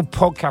final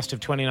podcast of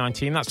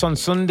 2019. That's on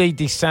Sunday,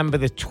 December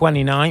the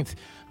 29th.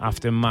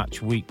 After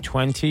match week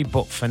 20.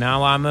 But for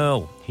now, I'm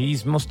Earle.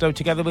 He's Mustoe,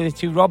 together with the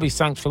two Robbies.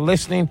 Thanks for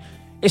listening.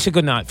 It's a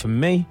good night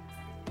from me.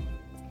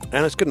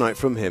 And it's good night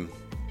from him.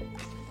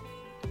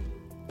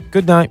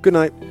 Good night. Good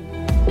night.